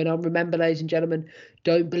 lots going on. Remember, ladies and gentlemen,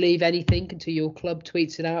 don't believe anything until your club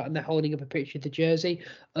tweets it out and they're holding up a picture of the jersey.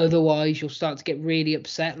 Otherwise, you'll start to get really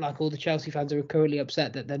upset, like all the Chelsea fans are currently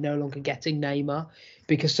upset that they're no longer getting Neymar,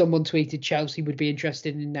 because someone tweeted Chelsea would be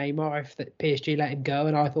interested in Neymar if the PSG let him go,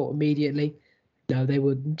 and I thought immediately, no, they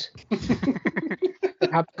wouldn't. They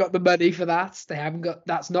haven't got the money for that.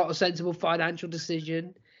 That's not a sensible financial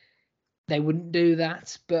decision. They wouldn't do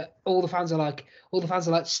that, but all the fans are like,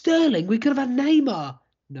 Sterling, we could have had Neymar.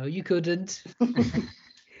 No, you couldn't.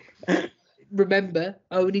 Remember,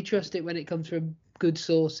 only trust it when it comes from good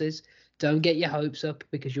sources. Don't get your hopes up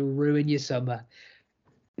because you'll ruin your summer.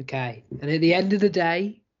 Okay. And at the end of the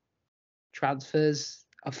day, transfers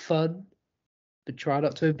are fun, but try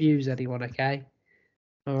not to abuse anyone, okay?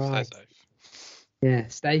 All right. Stay safe. Yeah,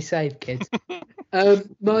 stay safe, kids.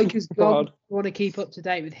 Mike has gone. God. Want to keep up to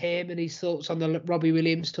date with him and his thoughts on the Robbie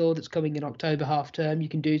Williams tour that's coming in October half term. You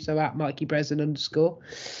can do so at Mikey Breslin _.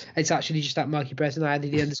 It's actually just at Mikey Breslin. I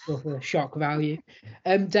added the underscore for shock value.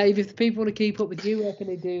 Dave, if the people want to keep up with you, where can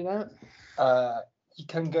they do that? You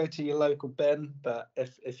can go to your local bin, but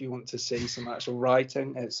if you want to see some actual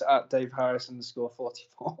writing, it's at Dave Harris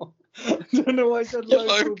 _44. I don't know why I said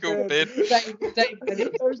local bin. Dave,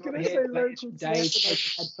 I was going to say local Dave, bin.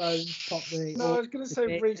 headphones, pop the. No, I was going to say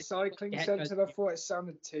bit. recycling Yeah, centre. And I thought it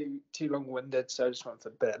sounded too long-winded, so I just went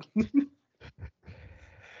for bin.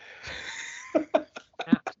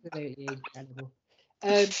 Absolutely incredible.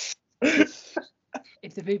 If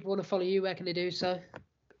the people want to follow you, where can they do so?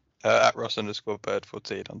 At Ross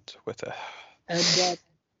 _Bird14 on Twitter. And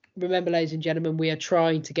remember, ladies and gentlemen, we are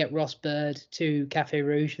trying to get Ross Bird to Cafe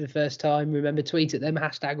Rouge for the first time. Remember, tweet at them,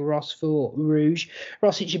 #Ross for Rouge.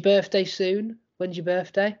 Ross, it's your birthday soon. When's your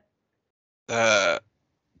birthday?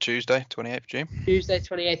 Tuesday, 28th June. Tuesday,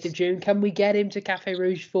 28th of June. Can we get him to Cafe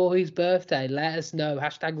Rouge for his birthday? Let us know.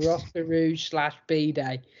 #Ross for Rouge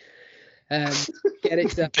 /B-Day. Get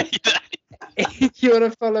it done. If you want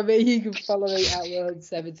to follow me, you can follow me at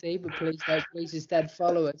World17, but please instead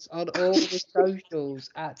follow us on all the socials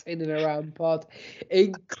at In and Around Pod,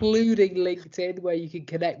 including LinkedIn, where you can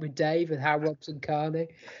connect with Dave and Hal Robson-Carney.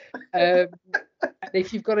 And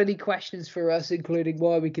if you've got any questions for us, including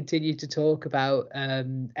why we continue to talk about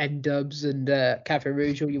N-Dubs and Cafe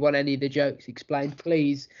Rouge, or you want any of the jokes explained,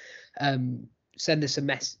 please send us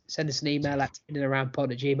an email at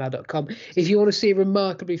inandaroundpod@gmail.com. If you want to see a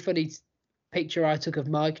remarkably funny picture I took of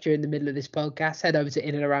Mike during the middle of this podcast, head over to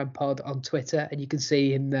In and Around Pod on Twitter and you can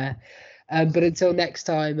see him there. But until next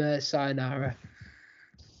time, sayonara.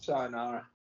 Sayonara.